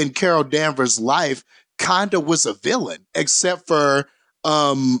Carol Danvers' life, kind of was a villain, except for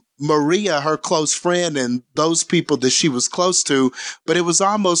Maria, her close friend, and those people that she was close to. But it was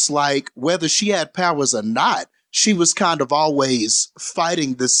almost like, whether she had powers or not, she was kind of always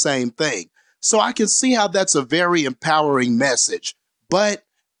fighting the same thing. So I can see how that's a very empowering message. But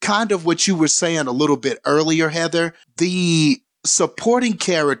kind of what you were saying a little bit earlier, Heather, the supporting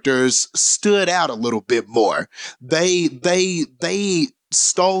characters stood out a little bit more. They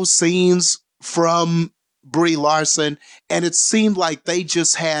stole scenes from Brie Larson, and it seemed like they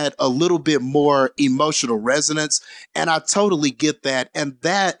just had a little bit more emotional resonance. And I totally get that. And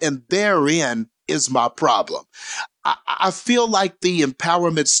therein is my problem. I feel like the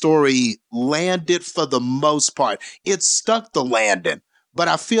empowerment story landed for the most part. It stuck the landing, but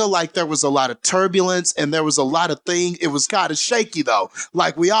I feel like there was a lot of turbulence and there was a lot of things. It was kind of shaky though.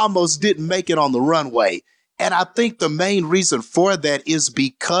 Like we almost didn't make it on the runway. And I think the main reason for that is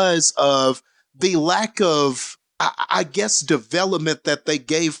because of the lack of, I guess, development that they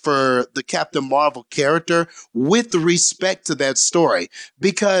gave for the Captain Marvel character with respect to that story.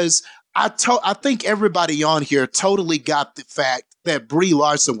 Because I think everybody on here totally got the fact that Brie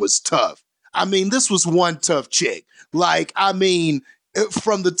Larson was tough. I mean, this was one tough chick. Like, I mean,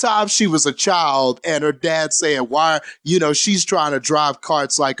 from the time she was a child and her dad saying, why, she's trying to drive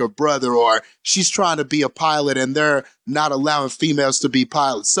carts like her brother, or she's trying to be a pilot and they're not allowing females to be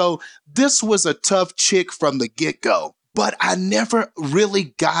pilots. So this was a tough chick from the get-go, but I never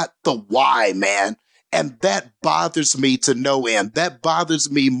really got the why, man. And that bothers me to no end. That bothers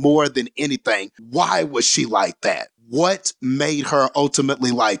me more than anything. Why was she like that? What made her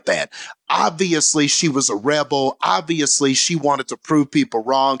ultimately like that? Obviously, she was a rebel. Obviously, she wanted to prove people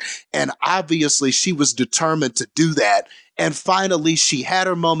wrong. And obviously, she was determined to do that. And finally, she had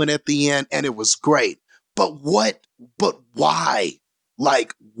her moment at the end, and it was great. But why?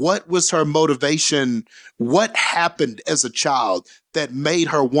 Like, what was her motivation? What happened as a child that made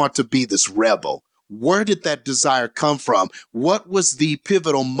her want to be this rebel? Where did that desire come from? What was the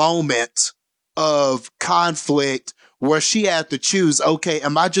pivotal moment of conflict where she had to choose, okay,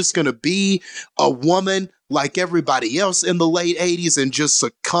 am I just going to be a woman like everybody else in the late 80s and just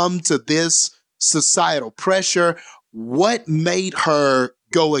succumb to this societal pressure? What made her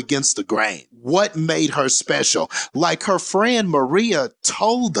go against the grain? What made her special? Like her friend Maria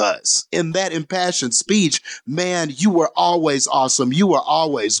told us in that impassioned speech, man, you were always awesome. You were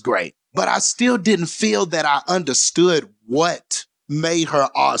always great. But I still didn't feel that I understood what made her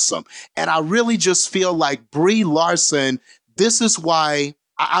awesome. And I really just feel like Brie Larson, this is why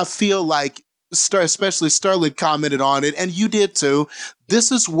I feel like, especially Sterling commented on it, and you did too,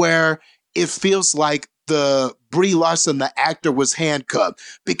 this is where it feels like the Brie Larson, the actor, was handcuffed,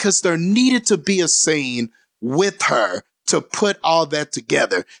 because there needed to be a scene with her to put all that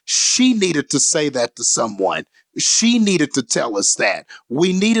together. She needed to say that to someone. She needed to tell us that.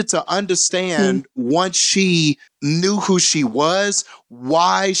 We needed to understand once she knew who she was,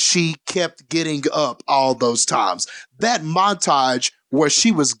 why she kept getting up all those times. That montage where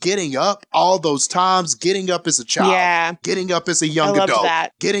she was getting up all those times, getting up as a child, getting up as a young adult,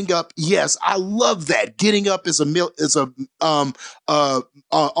 getting up. Yes, I love that. Getting up as on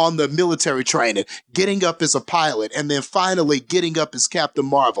the military training, getting up as a pilot, and then finally getting up as Captain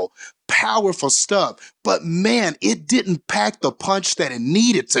Marvel. Powerful stuff. But man, it didn't pack the punch that it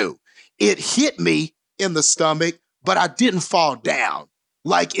needed to. It hit me in the stomach, but I didn't fall down.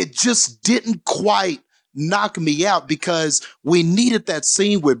 Like, it just didn't quite knock me out, because we needed that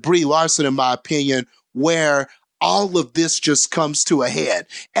scene with Brie Larson, in my opinion, where all of this just comes to a head.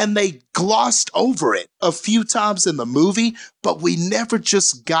 And they glossed over it a few times in the movie, but we never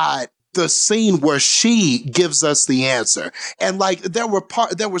just got the scene where she gives us the answer. And like, there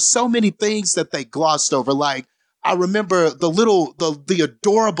were so many things that they glossed over. Like, I remember the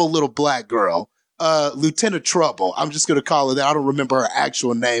adorable little black girl, Lieutenant Trouble. I'm just going to call her that. I don't remember her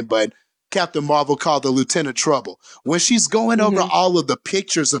actual name, but Captain Marvel called her Lieutenant Trouble. When she's going over all of the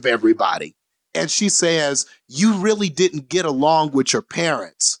pictures of everybody, and she says, you really didn't get along with your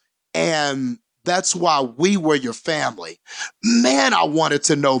parents, and that's why we were your family. Man, I wanted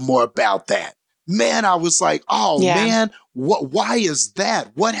to know more about that. Man, I was like, man, why is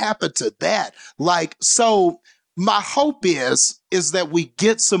that? What happened to that? Like, so my hope is that we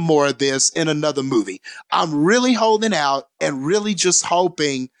get some more of this in another movie. I'm really holding out and really just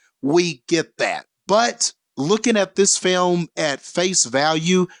hoping we get that. But looking at this film at face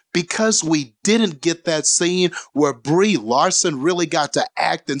value, because we didn't get that scene where Brie Larson really got to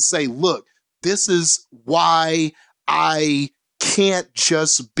act and say, look, this is why I can't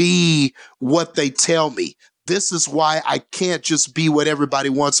just be what they tell me. This is why I can't just be what everybody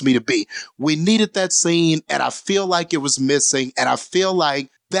wants me to be. We needed that scene, and I feel like it was missing, and I feel like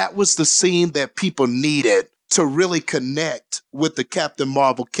that was the scene that people needed to really connect with the Captain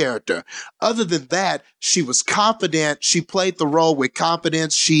Marvel character. Other than that, she was confident. She played the role with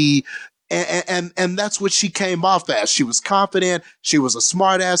confidence. She And that's what she came off as. She was confident. She was a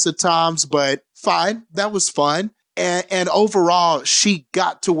smartass at times, but fine. That was fun. And overall, she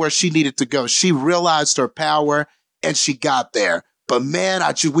got to where she needed to go. She realized her power and she got there. But man,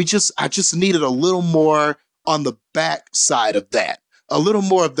 I just needed a little more on the back side of that, a little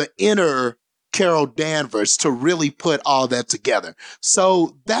more of the inner Carol Danvers to really put all that together.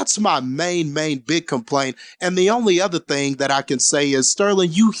 So that's my main big complaint. And the only other thing that I can say is,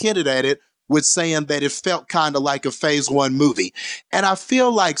 Sterling, you hinted at it with saying that it felt kind of like a phase one movie. And I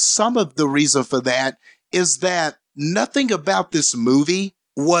feel like some of the reason for that is that nothing about this movie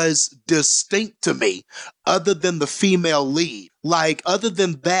was distinct to me other than the female lead. Like, other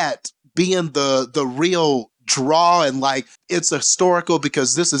than that being the real draw, and like it's historical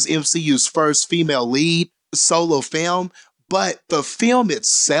because this is MCU's first female lead solo film, but the film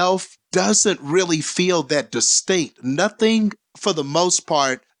itself doesn't really feel that distinct. Nothing for the most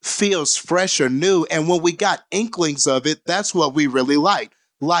part feels fresh or new, and when we got inklings of it, that's what we really liked.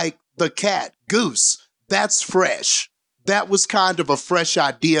 Like the cat, Goose, that's fresh. That was kind of a fresh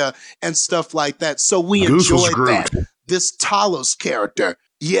idea and stuff like that. So we enjoyed that. This Talos character,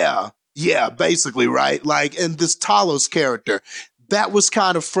 yeah, basically, right? Like, and this Talos character, that was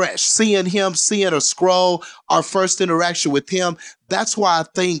kind of fresh. Seeing him, seeing a Skrull, our first interaction with him, that's why I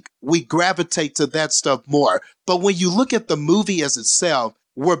think we gravitate to that stuff more. But when you look at the movie as itself,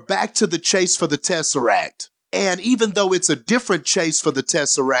 we're back to the chase for the Tesseract. And even though it's a different chase for the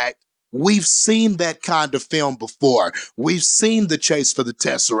Tesseract, we've seen that kind of film before. We've seen the chase for the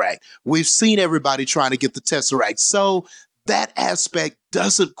Tesseract. We've seen everybody trying to get the Tesseract. So that aspect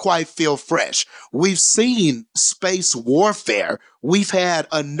doesn't quite feel fresh. We've seen space warfare. We've had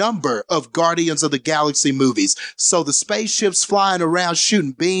a number of Guardians of the Galaxy movies. So the spaceships flying around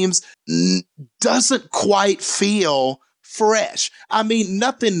shooting beams doesn't quite feel fresh. I mean,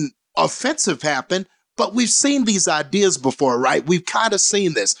 nothing offensive happened, but we've seen these ideas before, right? We've kind of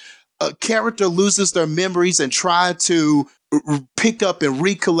seen this. A character loses their memories and try to pick up and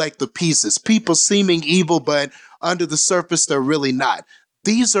recollect the pieces. People seeming evil, but under the surface, they're really not.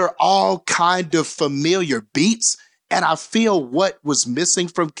 These are all kind of familiar beats. And I feel what was missing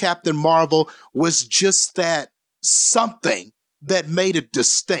from Captain Marvel was just that something that made it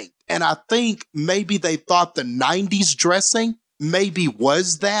distinct. And I think maybe they thought the 90s dressing maybe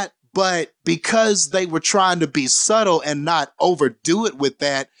was that, but because they were trying to be subtle and not overdo it with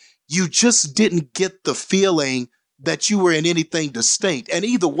that, you just didn't get the feeling that you were in anything distinct. And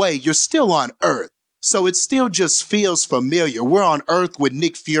either way, you're still on Earth. So it still just feels familiar. We're on Earth with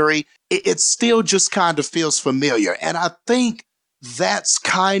Nick Fury. It still just kind of feels familiar. And I think that's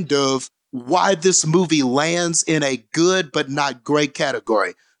kind of why this movie lands in a good but not great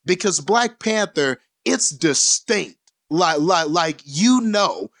category. Because Black Panther, it's distinct. Like you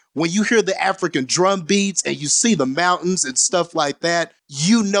know, when you hear the African drum beats and you see the mountains and stuff like that,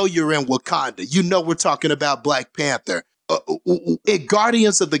 you know you're in Wakanda. You know we're talking about Black Panther.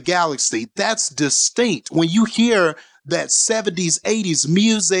 Guardians of the Galaxy, that's distinct. When you hear that 70s, 80s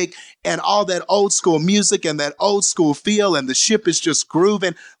music and all that old school music and that old school feel and the ship is just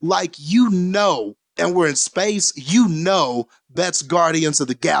grooving, like you know, and we're in space, you know that's Guardians of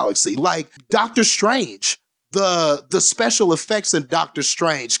the Galaxy. Like Doctor Strange. The special effects in Doctor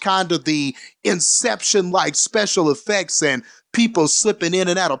Strange, kind of the Inception-like special effects and people slipping in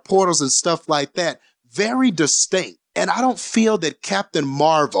and out of portals and stuff like that, very distinct. And I don't feel that Captain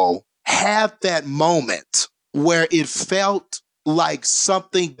Marvel had that moment where it felt like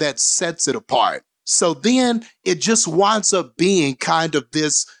something that sets it apart. So then it just winds up being kind of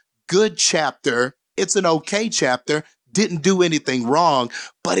this good chapter. It's an okay chapter, didn't do anything wrong,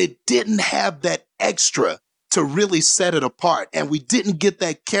 but it didn't have that extra to really set it apart. And we didn't get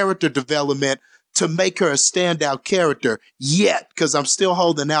that character development to make her a standout character yet, because I'm still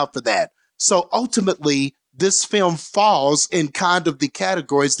holding out for that. So ultimately, this film falls in kind of the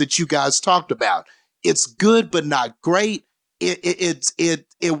categories that you guys talked about. It's good, but not great.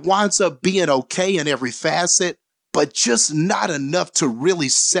 It winds up being okay in every facet, but just not enough to really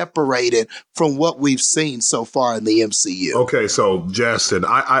separate it from what we've seen so far in the MCU. Okay, so Justin,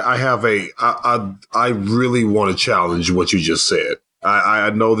 I really want to challenge what you just said. I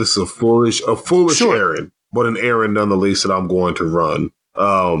know this is a foolish Sure. errand, but an errand nonetheless that I'm going to run.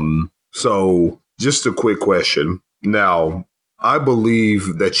 So just a quick question. Now, I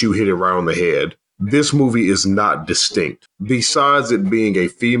believe that you hit it right on the head. This movie is not distinct. Besides it being a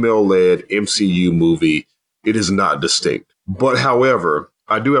female-led MCU movie, it is not distinct. But however,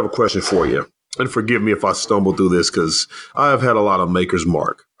 I do have a question for you. And forgive me if I stumble through this because I have had a lot of maker's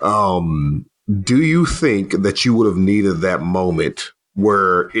mark. Do you think that you would have needed that moment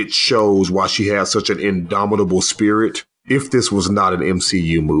where it shows why she has such an indomitable spirit if this was not an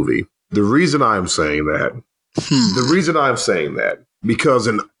MCU movie. The reason I'm saying that, because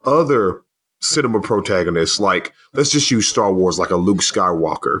in other cinema protagonists, like, let's just use Star Wars, like a Luke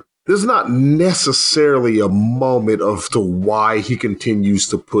Skywalker, there's not necessarily a moment of to why he continues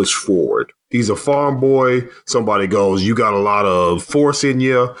to push forward. He's a farm boy. Somebody goes, you got a lot of force in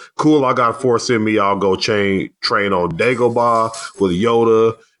you. Cool, I got force in me. I'll go train on Dagobah with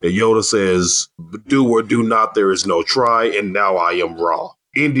Yoda. And Yoda says, do or do not, there is no try. And now I am raw.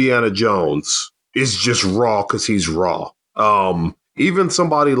 Indiana Jones is just raw because he's raw. Even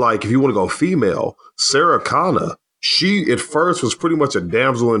somebody like, if you want to go female, Sarah Connor, she at first was pretty much a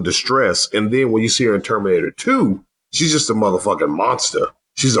damsel in distress. And then when you see her in Terminator 2, she's just a motherfucking monster.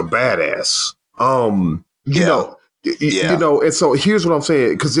 She's a badass. You know, and so here's what I'm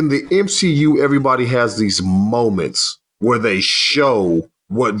saying. Because in the MCU, everybody has these moments where they show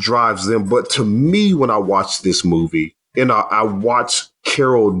what drives them. But to me, when I watch this movie and I watch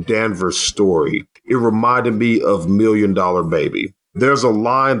Carol Danvers' story, it reminded me of $1 Million Baby. There's a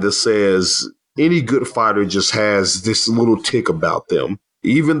line that says, any good fighter just has this little tick about them.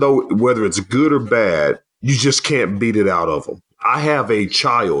 Even though whether it's good or bad, you just can't beat it out of them. I have a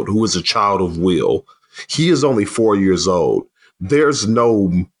child who is a child of will. He is only 4 years old. There's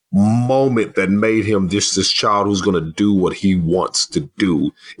no moment that made him this child who's going to do what he wants to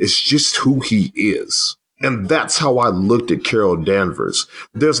do. It's just who he is. And that's how I looked at Carol Danvers.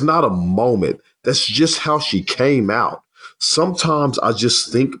 There's not a moment. That's just how she came out. Sometimes I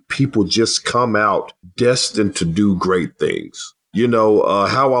just think people just come out destined to do great things. You know,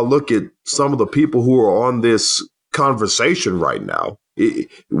 how I look at some of the people who are on this conversation right now,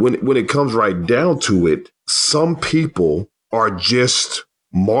 when it comes right down to it, some people are just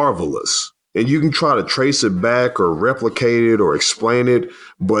marvelous. And you can try to trace it back or replicate it or explain it,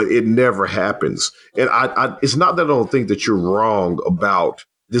 but it never happens. And I it's not that I don't think that you're wrong about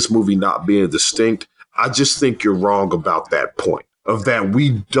this movie not being distinct. I just think you're wrong about that point of that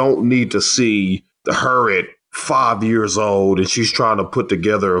we don't need to see her at 5 years old and she's trying to put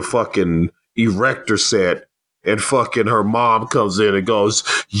together a fucking erector set and fucking her mom comes in and goes,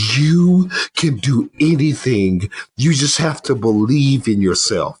 you can do anything. You just have to believe in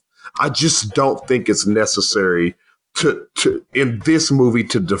yourself. I just don't think it's necessary to in this movie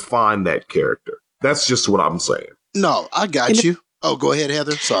to define that character. That's just what I'm saying. No, I got you. Oh, go ahead,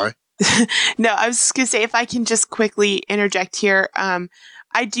 Heather. Sorry. No, I was just going to say, if I can just quickly interject here,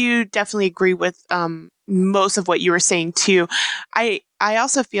 I do definitely agree with most of what you were saying too. I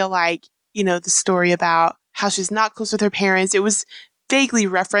also feel like, you know, the story about how she's not close with her parents, it was vaguely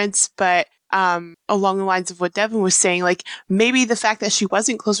referenced, but along the lines of what Devin was saying, like maybe the fact that she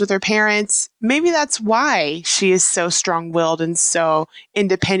wasn't close with her parents, maybe that's why she is so strong-willed and so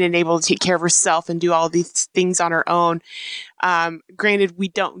independent, able to take care of herself and do all these things on her own. Granted, we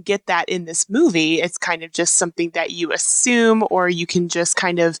don't get that in this movie. It's kind of just something that you assume, or you can just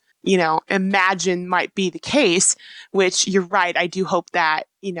kind of, you know, imagine might be the case, which you're right. I do hope that,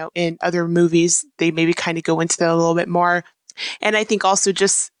 you know, in other movies, they maybe kind of go into that a little bit more. And I think also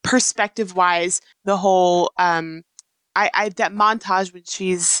just perspective wise, the whole, that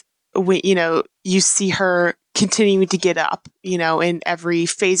montage when you know, you see her continuing to get up, you know, in every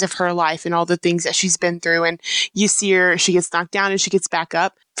phase of her life and all the things that she's been through. And you see her, she gets knocked down and she gets back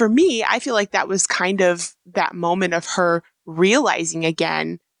up. For me, I feel like that was kind of that moment of her realizing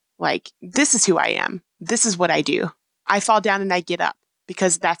again, like, this is who I am. This is what I do. I fall down and I get up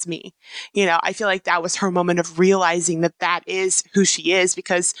because that's me. You know, I feel like that was her moment of realizing that that is who she is,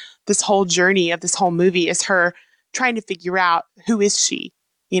 because this whole journey of this whole movie is her trying to figure out, who is she?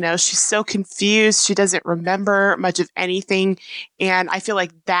 You know, she's so confused. She doesn't remember much of anything. And I feel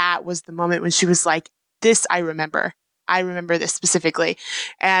like that was the moment when she was like, this I remember. I remember this specifically.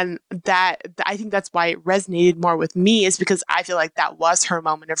 And that, I think that's why it resonated more with me, is because I feel like that was her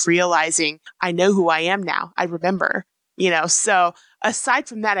moment of realizing, I know who I am now. I remember, you know. So aside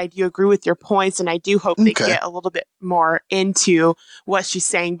from that, I do agree with your points, and I do hope they get a little bit more into what she's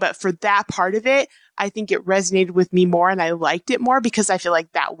saying. But for that part of it, I think it resonated with me more, and I liked it more because I feel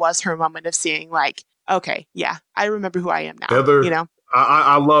like that was her moment of seeing, like, okay, yeah, I remember who I am now. Heather, you know,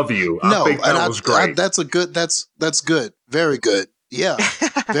 I love you. No, I think that was great. That's good. Very good. Yeah,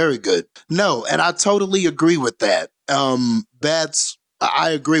 very good. No, and I totally agree with that. I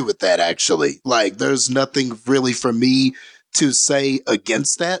agree with that, actually. Like, there's nothing really for me to say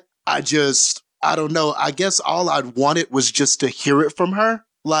against that. I don't know. I guess all I'd wanted was just to hear it from her.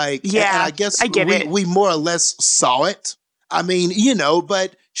 Like, yeah, and I guess I get it. We more or less saw it. I mean, you know,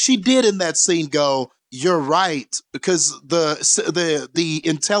 but she did in that scene go, you're right, because the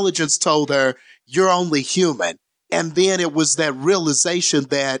intelligence told her you're only human. And then it was that realization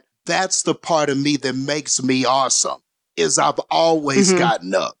that that's the part of me that makes me awesome, is I've always Mhm.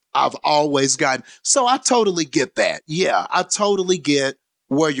 gotten up. I've always gotten. So I totally get that. Yeah, I totally get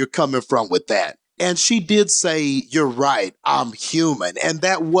where you're coming from with that. And she did say, you're right, I'm human. And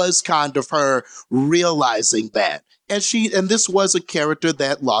that was kind of her realizing that. And this was a character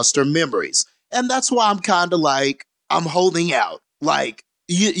that lost her memories. And that's why I'm kind of like, I'm holding out. Like,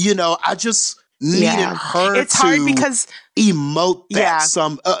 I just needed Yeah. her It's hard to because emote that yeah.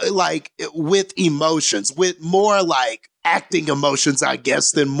 some like with emotions, with more like acting emotions, I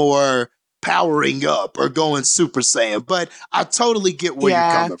guess, than more powering up or going Super Saiyan. But I totally get where you're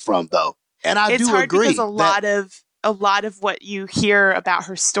Yeah. coming from, though. And I It's do hard because agree that a lot of what you hear about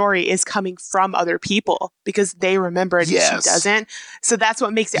her story is coming from other people because they remember it and she yes, doesn't. So that's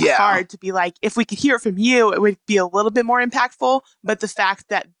what makes it yeah, hard to be like, if we could hear it from you, it would be a little bit more impactful. But the fact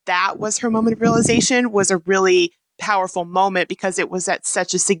that that was her moment of realization was a really powerful moment because it was at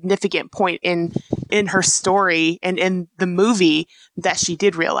such a significant point in her story and in the movie that she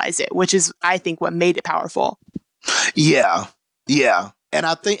did realize it, which is, I think, what made it powerful. yeah, yeah. And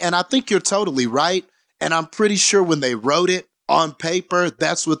I think you're totally right. And I'm pretty sure when they wrote it on paper,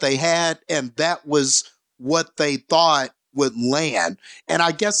 that's what they had, and that was what they thought would land. And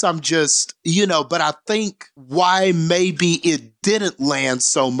I guess I'm just, but I think why maybe it didn't land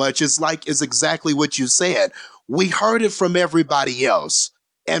so much is exactly what you said. We heard it from everybody else.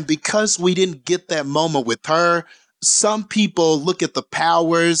 And because we didn't get that moment with her, some people look at the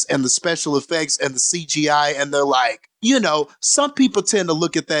powers and the special effects and the CGI and they're like, some people tend to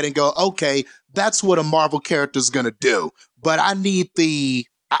look at that and go, okay, that's what a Marvel character is going to do. But I need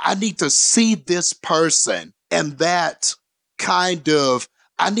to see this person, and that I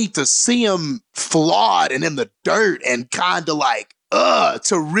need to see him flawed and in the dirt and kind of like,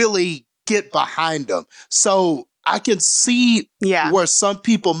 to really get behind him. So I can see where some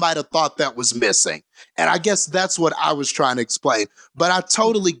people might have thought that was missing. And I guess that's what I was trying to explain. But I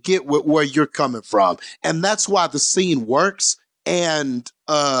totally get where you're coming from. And that's why the scene works and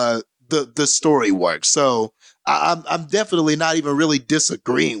the story works. So I'm definitely not even really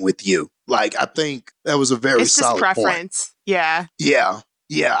disagreeing with you. Like, I think that was a very It's just solid preference. point. Yeah. Yeah.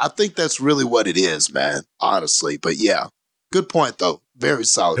 Yeah. I think that's really what it is, man. Honestly. But yeah. Good point, though. Very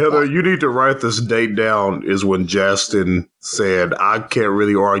solid Heather, point. you need to write this date down, is when Justin said, I can't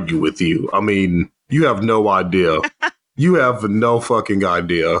really argue with you. I mean, you have no idea. You have no fucking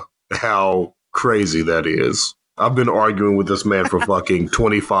idea how crazy that is. I've been arguing with this man for fucking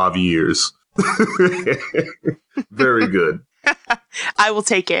 25 years. Very good. I will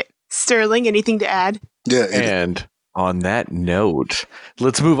take it. Sterling, anything to add? Yeah. And on that note,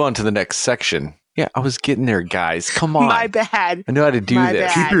 let's move on to the next section. Yeah, I was getting there, guys. Come on. My bad. I know how to do My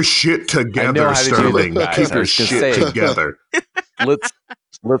this. bad. Keep your shit I know together, how to do Sterling. this, guys. Keep I your was gonna shit say. together.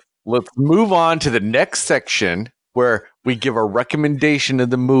 Let's move on to the next section where we give our recommendation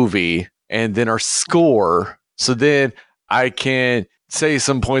of the movie and then our score. So then I can say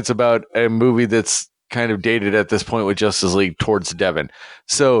some points about a movie that's kind of dated at this point with Justice League towards Devin.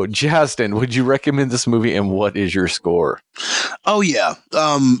 So, Justin, would you recommend this movie and what is your score? Oh, yeah.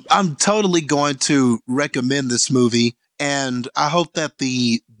 I'm totally going to recommend this movie. And I hope that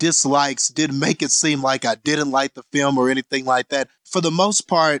the dislikes didn't make it seem like I didn't like the film or anything like that. For the most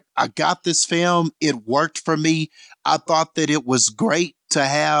part, I got this film. It worked for me. I thought that it was great to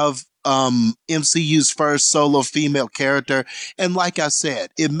have MCU's first solo female character. And like I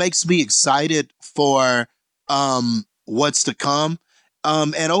said, it makes me excited for what's to come.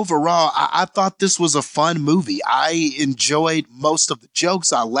 And overall, I thought this was a fun movie. I enjoyed most of the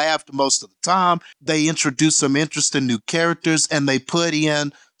jokes. I laughed most of the time. They introduced some interesting new characters and they put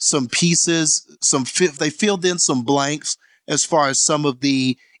in some pieces, they filled in some blanks as far as some of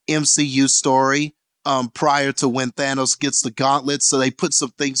the MCU story prior to when Thanos gets the gauntlet. So they put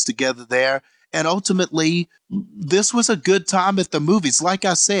some things together there. And ultimately, this was a good time at the movies. Like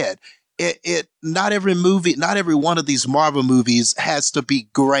I said, not every one of these Marvel movies has to be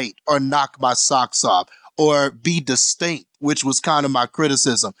great or knock my socks off or be distinct, which was kind of my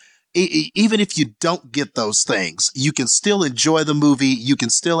criticism. Even if you don't get those things, you can still enjoy the movie. You can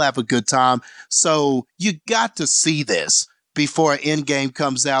still have a good time. So you got to see this before Endgame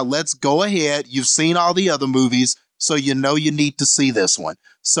comes out. Let's go ahead. You've seen all the other movies, so you know you need to see this one.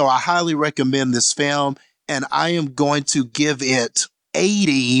 So I highly recommend this film, and I am going to give it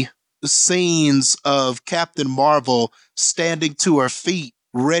 80 scenes of Captain Marvel standing to her feet,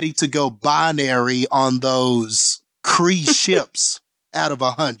 ready to go binary on those Kree ships out of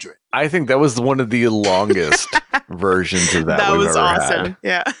 100. I think that was one of the longest versions of that, That we've was ever awesome.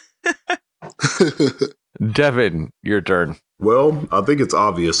 Yeah. had. Devin, your turn. Well, I think it's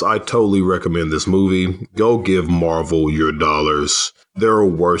obvious. I totally recommend this movie. Go give Marvel your dollars. There are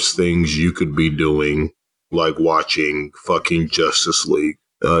worse things you could be doing, like watching fucking Justice League,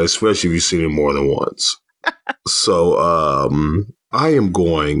 especially if you've seen it more than once. So, I am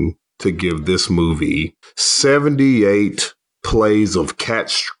going to give this movie 78 plays of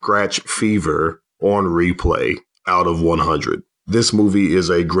Cat Scratch Fever on replay out of 100. This movie is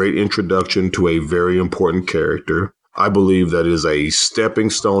a great introduction to a very important character. I believe that is a stepping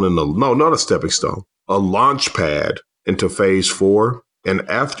stone not a stepping stone, a launch pad into phase 4. And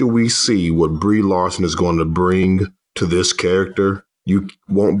after we see what Brie Larson is going to bring to this character, you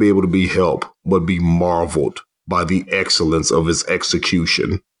won't be able to be helped but be marveled by the excellence of his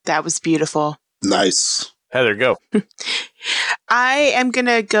execution. That was beautiful. Nice. Heather, go. I am going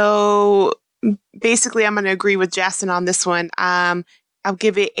to go, basically, I'm going to agree with Justin on this one. I'll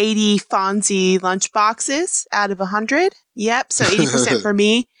give it 80 Fonzie lunchboxes out of 100. Yep, so 80% for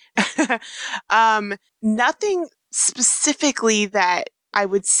me. Nothing specifically that I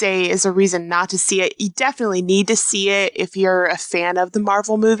would say is a reason not to see it. You definitely need to see it if you're a fan of the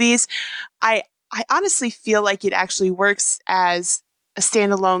Marvel movies. I honestly feel like it actually works as a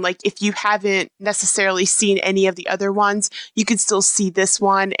standalone. Like, if you haven't necessarily seen any of the other ones, you can still see this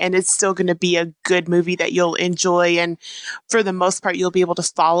one, and it's still going to be a good movie that you'll enjoy. And for the most part, you'll be able to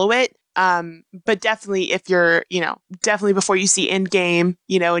follow it. But definitely, if you're, definitely before you see Endgame,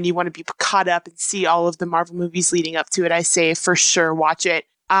 and you want to be caught up and see all of the Marvel movies leading up to it, I say for sure watch it.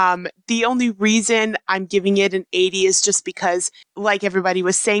 The only reason I'm giving it an 80 is just because, like everybody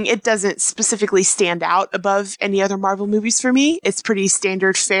was saying, it doesn't specifically stand out above any other Marvel movies for me. It's pretty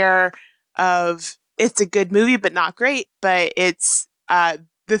standard fare of, it's a good movie, but not great. But it's,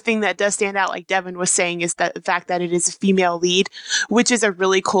 the thing that does stand out, like Devin was saying, is that the fact that it is a female lead, which is a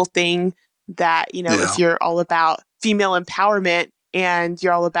really cool thing that, if you're all about female empowerment and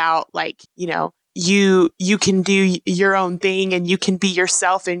you're all about, like, you can do your own thing and you can be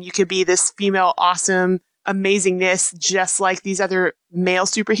yourself and you could be this female awesome amazingness just like these other male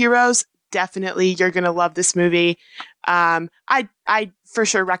superheroes. Definitely you're gonna love this movie. I for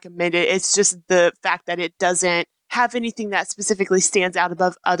sure recommend it. It's just the fact that it doesn't have anything that specifically stands out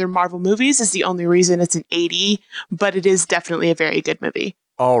above other Marvel movies is the only reason it's an 80, but it is definitely a very good movie.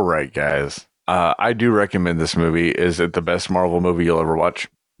 All right, guys. I do recommend this movie. Is it the best Marvel movie you'll ever watch?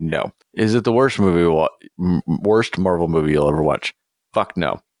 No. Is it the worst worst Marvel movie you'll ever watch? Fuck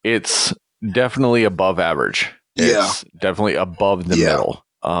no. It's definitely above average. It's definitely above the middle.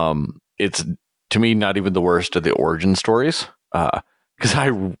 It's, to me, not even the worst of the origin stories. Because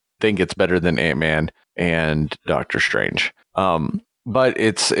I think it's better than Ant-Man and Doctor Strange. But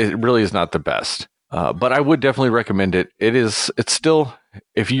it really is not the best. But I would definitely recommend it. It's still,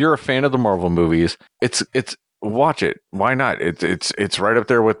 if you're a fan of the Marvel movies, it's watch it. Why not? It's right up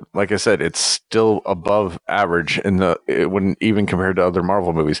there with, like I said, it's still above average when even compared to other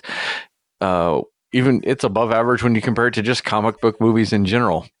Marvel movies. Even it's above average when you compare it to just comic book movies in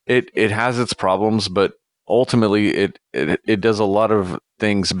general. It has its problems, but ultimately it does a lot of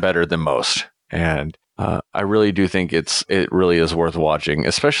things better than most. And I really do think it really is worth watching,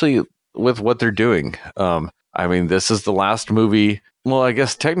 especially with what they're doing. I mean, this is the last movie. Well, I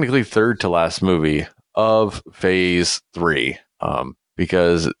guess technically third to last movie of phase 3,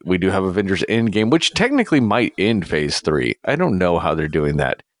 because we do have Avengers Endgame, which technically might end phase 3. I don't know how they're doing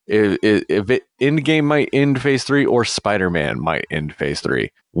that. If Endgame might end phase 3 or Spider-Man might end phase 3.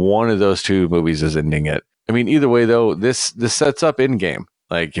 One of those two movies is ending it. I mean, either way, though, this sets up Endgame.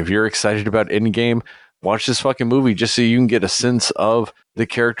 Like, if you're excited about Endgame, watch this fucking movie just so you can get a sense of the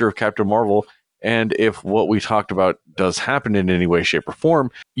character of Captain Marvel. And if what we talked about does happen in any way, shape, or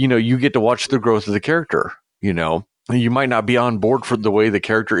form, you get to watch the growth of the character. You might not be on board for the way the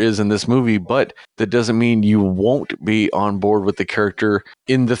character is in this movie, but that doesn't mean you won't be on board with the character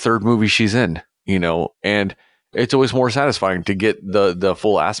in the third movie she's in, and it's always more satisfying to get the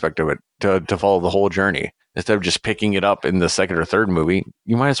full aspect of it, to follow the whole journey. Instead of just picking it up in the second or third movie,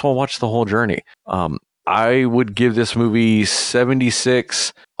 you might as well watch the whole journey. I would give this movie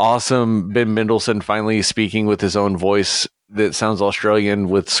 76. Awesome. Ben Mendelsohn finally speaking with his own voice that sounds Australian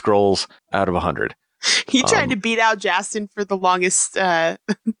with scrolls out of 100. You trying to beat out Justin for the longest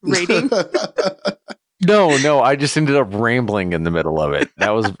rating? No, I just ended up rambling in the middle of it.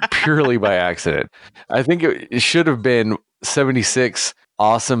 That was purely by accident. I think it should have been 76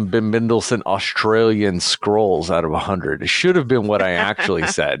 awesome Ben Mendelsohn Australian scrolls out of 100. It should have been what I actually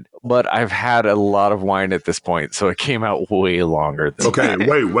said, but I've had a lot of wine at this point, so it came out way longer than Okay, that.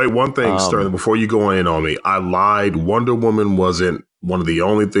 wait, one thing, Sterling, before you go in on me. I lied. Wonder Woman wasn't one of the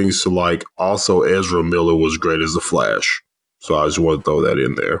only things to like. Also, Ezra Miller was great as the Flash. So I just want to throw that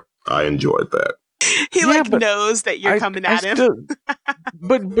in there. I enjoyed that. He knows that you're coming at him.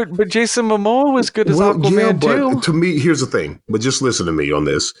 But Jason Momoa was good as Aquaman too. To me, here's the thing. But just listen to me on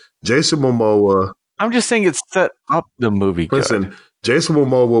this. Jason Momoa. I'm just saying it set up the movie. Listen, Jason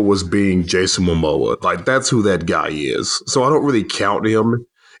Momoa was being Jason Momoa. Like, that's who that guy is. So I don't really count him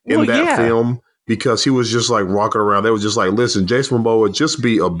in that film because he was just like walking around. They were just like, listen, Jason Momoa, just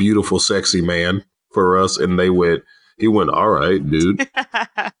be a beautiful, sexy man for us. And he went, all right, dude.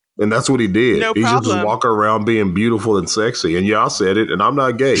 And that's what he did. No He's problem. just walking around being beautiful and sexy. And yeah, I said it, and I'm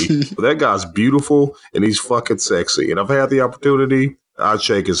not gay. But that guy's beautiful and he's fucking sexy. And if I had the opportunity, I'd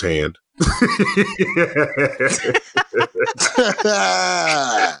shake his hand.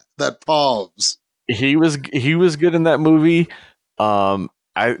 That palms. He was good in that movie.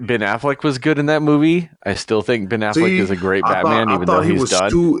 Ben Affleck was good in that movie. I still think Ben Affleck is a great Batman, even though he's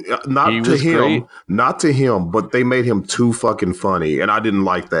done. Not to him, but they made him too fucking funny, and I didn't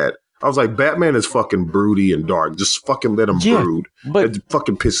like that. I was like, Batman is fucking broody and dark. Just fucking let him brood. But it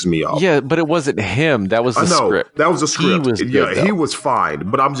fucking pisses me off. Yeah, but it wasn't him. That was the script. That was the script. He was good, he was fine.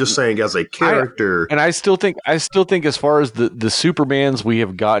 But I'm just saying, as a character, I still think, as far as the Supermans we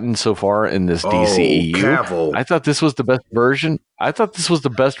have gotten so far in this DCEU, Cavill. I thought this was the best version. I thought this was the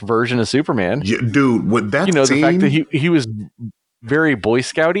best version of Superman. Yeah, dude, with that, the fact that he was very Boy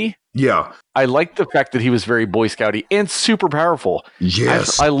Scouty. Yeah. I liked the fact that he was very Boy Scouty and super powerful.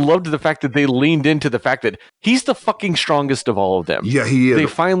 Yes. I loved the fact that they leaned into the fact that he's the fucking strongest of all of them. Yeah, he is. They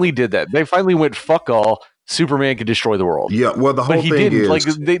finally did that. They finally went, fuck all, Superman could destroy the world. Yeah, well, the whole thing is... Like,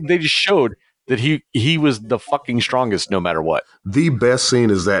 they just showed that he was the fucking strongest no matter what. The best scene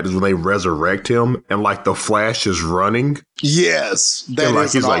is when they resurrect him and like the Flash is running. Yes,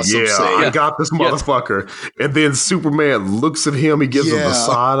 he's like, scene. I got this motherfucker. And then Superman looks at him, he gives him the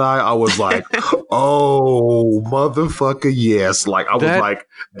side eye. I was like, oh, motherfucker, yes. Like, I was like,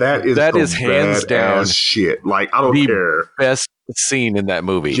 that is hands down shit. Like, I don't care. Best scene in that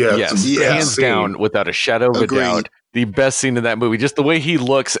movie. Yes. Hands down, without a shadow of a doubt. The best scene in that movie, just the way he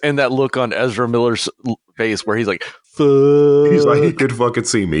looks and that look on Ezra Miller's face where he's like, fuck. He's like, he could fucking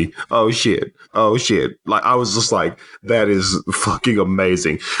see me. Oh shit. Like, I was just like, that is fucking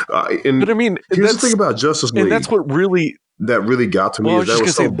amazing. But I mean, here's the thing about Justice League. And that's what really got to me. Is that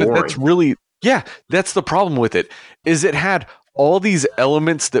was so boring. That's really, that's the problem with it, is it had all these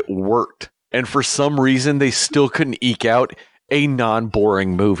elements that worked. And for some reason, they still couldn't eke out a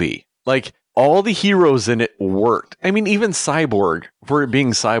non-boring movie. Like, all the heroes in it worked. I mean, even Cyborg, for it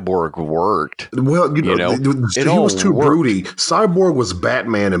being Cyborg, worked. Well, he was too broody. Cyborg was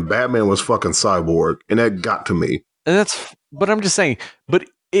Batman, and Batman was fucking Cyborg, and that got to me. And but I'm just saying, but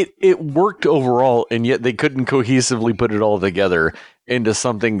it worked overall, and yet they couldn't cohesively put it all together into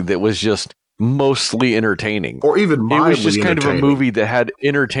something that was just mostly entertaining, or even mildly. It was just kind of a movie that had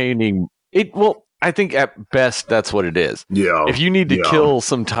entertaining. I think at best that's what it is. Yeah. If you need to kill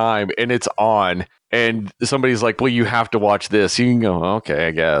some time and it's on and somebody's like, well, you have to watch this, you can go, okay,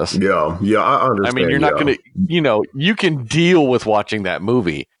 I guess. Yeah, I understand. I mean, you're not going to, you can deal with watching that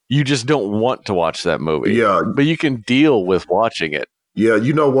movie. You just don't want to watch that movie. Yeah. But you can deal with watching it. Yeah,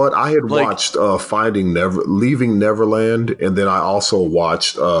 you know what? I had watched Leaving Neverland, and then I also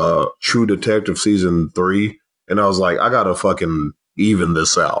watched True Detective Season 3, and I was like, I got to fucking even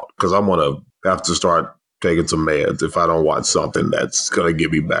this out because I'm going to have to start taking some meds if I don't watch something that's going to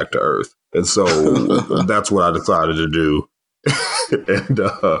get me back to earth. And so that's what I decided to do. And,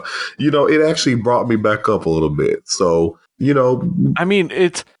 it actually brought me back up a little bit. So, I mean,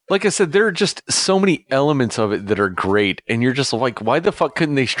 it's like I said, there are just so many elements of it that are great. And you're just like, why the fuck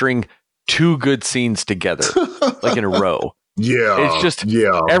couldn't they string 2 good scenes together like in a row? Yeah. It's just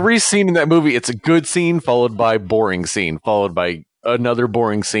every scene in that movie, it's a good scene followed by boring scene, followed by another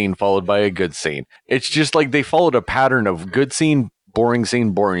boring scene, followed by a good scene. It's just like they followed a pattern of good scene, boring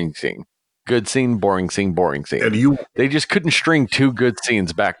scene, boring scene. Good scene, boring scene, boring scene. And they just couldn't string 2 good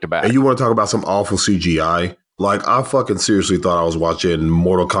scenes back to back. And you want to talk about some awful CGI? Like, I fucking seriously thought I was watching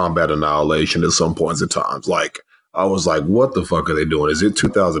Mortal Kombat Annihilation at some points in times. Like, I was like, what the fuck are they doing? Is it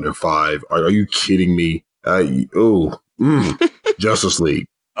 2005? Are you kidding me? Justice League.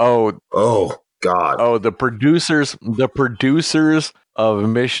 Oh, God. Oh, the producers of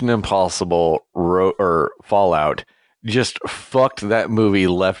Mission Impossible or Fallout just fucked that movie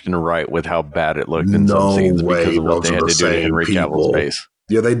left and right with how bad it looked in some scenes because of what they had to do to Henry Cavill's face.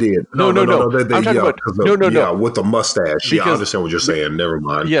 Yeah, they did. No. I'm talking about no. with the mustache. Because, I understand what you're saying. Never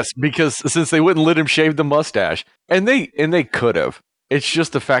mind. Yes, because since they wouldn't let him shave the mustache, and they could have. It's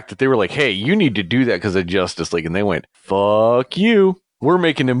just the fact that they were like, "Hey, you need to do that because of Justice League," and they went, "Fuck you! We're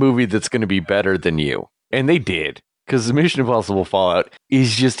making a movie that's going to be better than you," and they did because Mission Impossible Fallout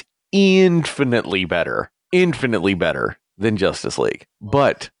is just infinitely better than Justice League.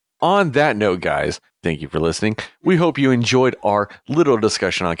 But on that note, guys, thank you for listening. We hope you enjoyed our little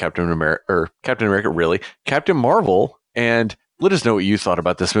discussion on Captain Marvel, and let us know what you thought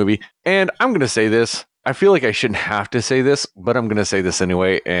about this movie. And I'm going to say this. I feel like I shouldn't have to say this, but I'm going to say this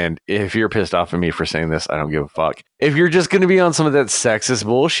anyway. And if you're pissed off at me for saying this, I don't give a fuck. If you're just going to be on some of that sexist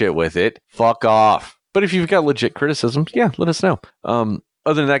bullshit with it, fuck off. But if you've got legit criticisms, yeah, let us know. Other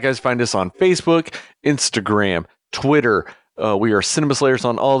than that, guys, find us on Facebook, Instagram, Twitter. We are CinemaSlayers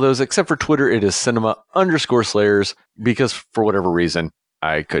on all those, except for Twitter. It is cinema_slayers because for whatever reason,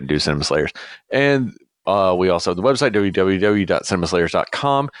 I couldn't do CinemaSlayers. And we also have the website,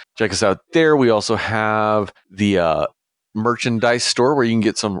 www.cinemaslayers.com. Check us out there. We also have the merchandise store where you can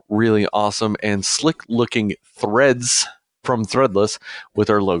get some really awesome and slick-looking threads from Threadless with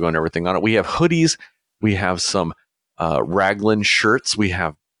our logo and everything on it. We have hoodies. We have some raglan shirts. We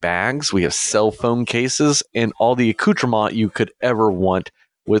have bags. We have cell phone cases and all the accoutrement you could ever want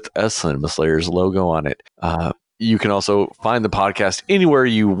with a CinemaSlayers logo on it. You can also find the podcast anywhere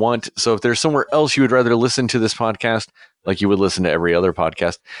you want. So if there's somewhere else you would rather listen to this podcast, like you would listen to every other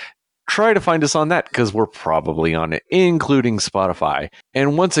podcast, try to find us on that because we're probably on it, including Spotify.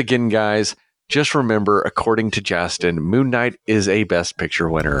 And once again, guys, just remember, according to Justin, Moon Knight is a Best Picture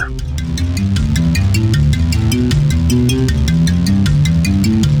winner.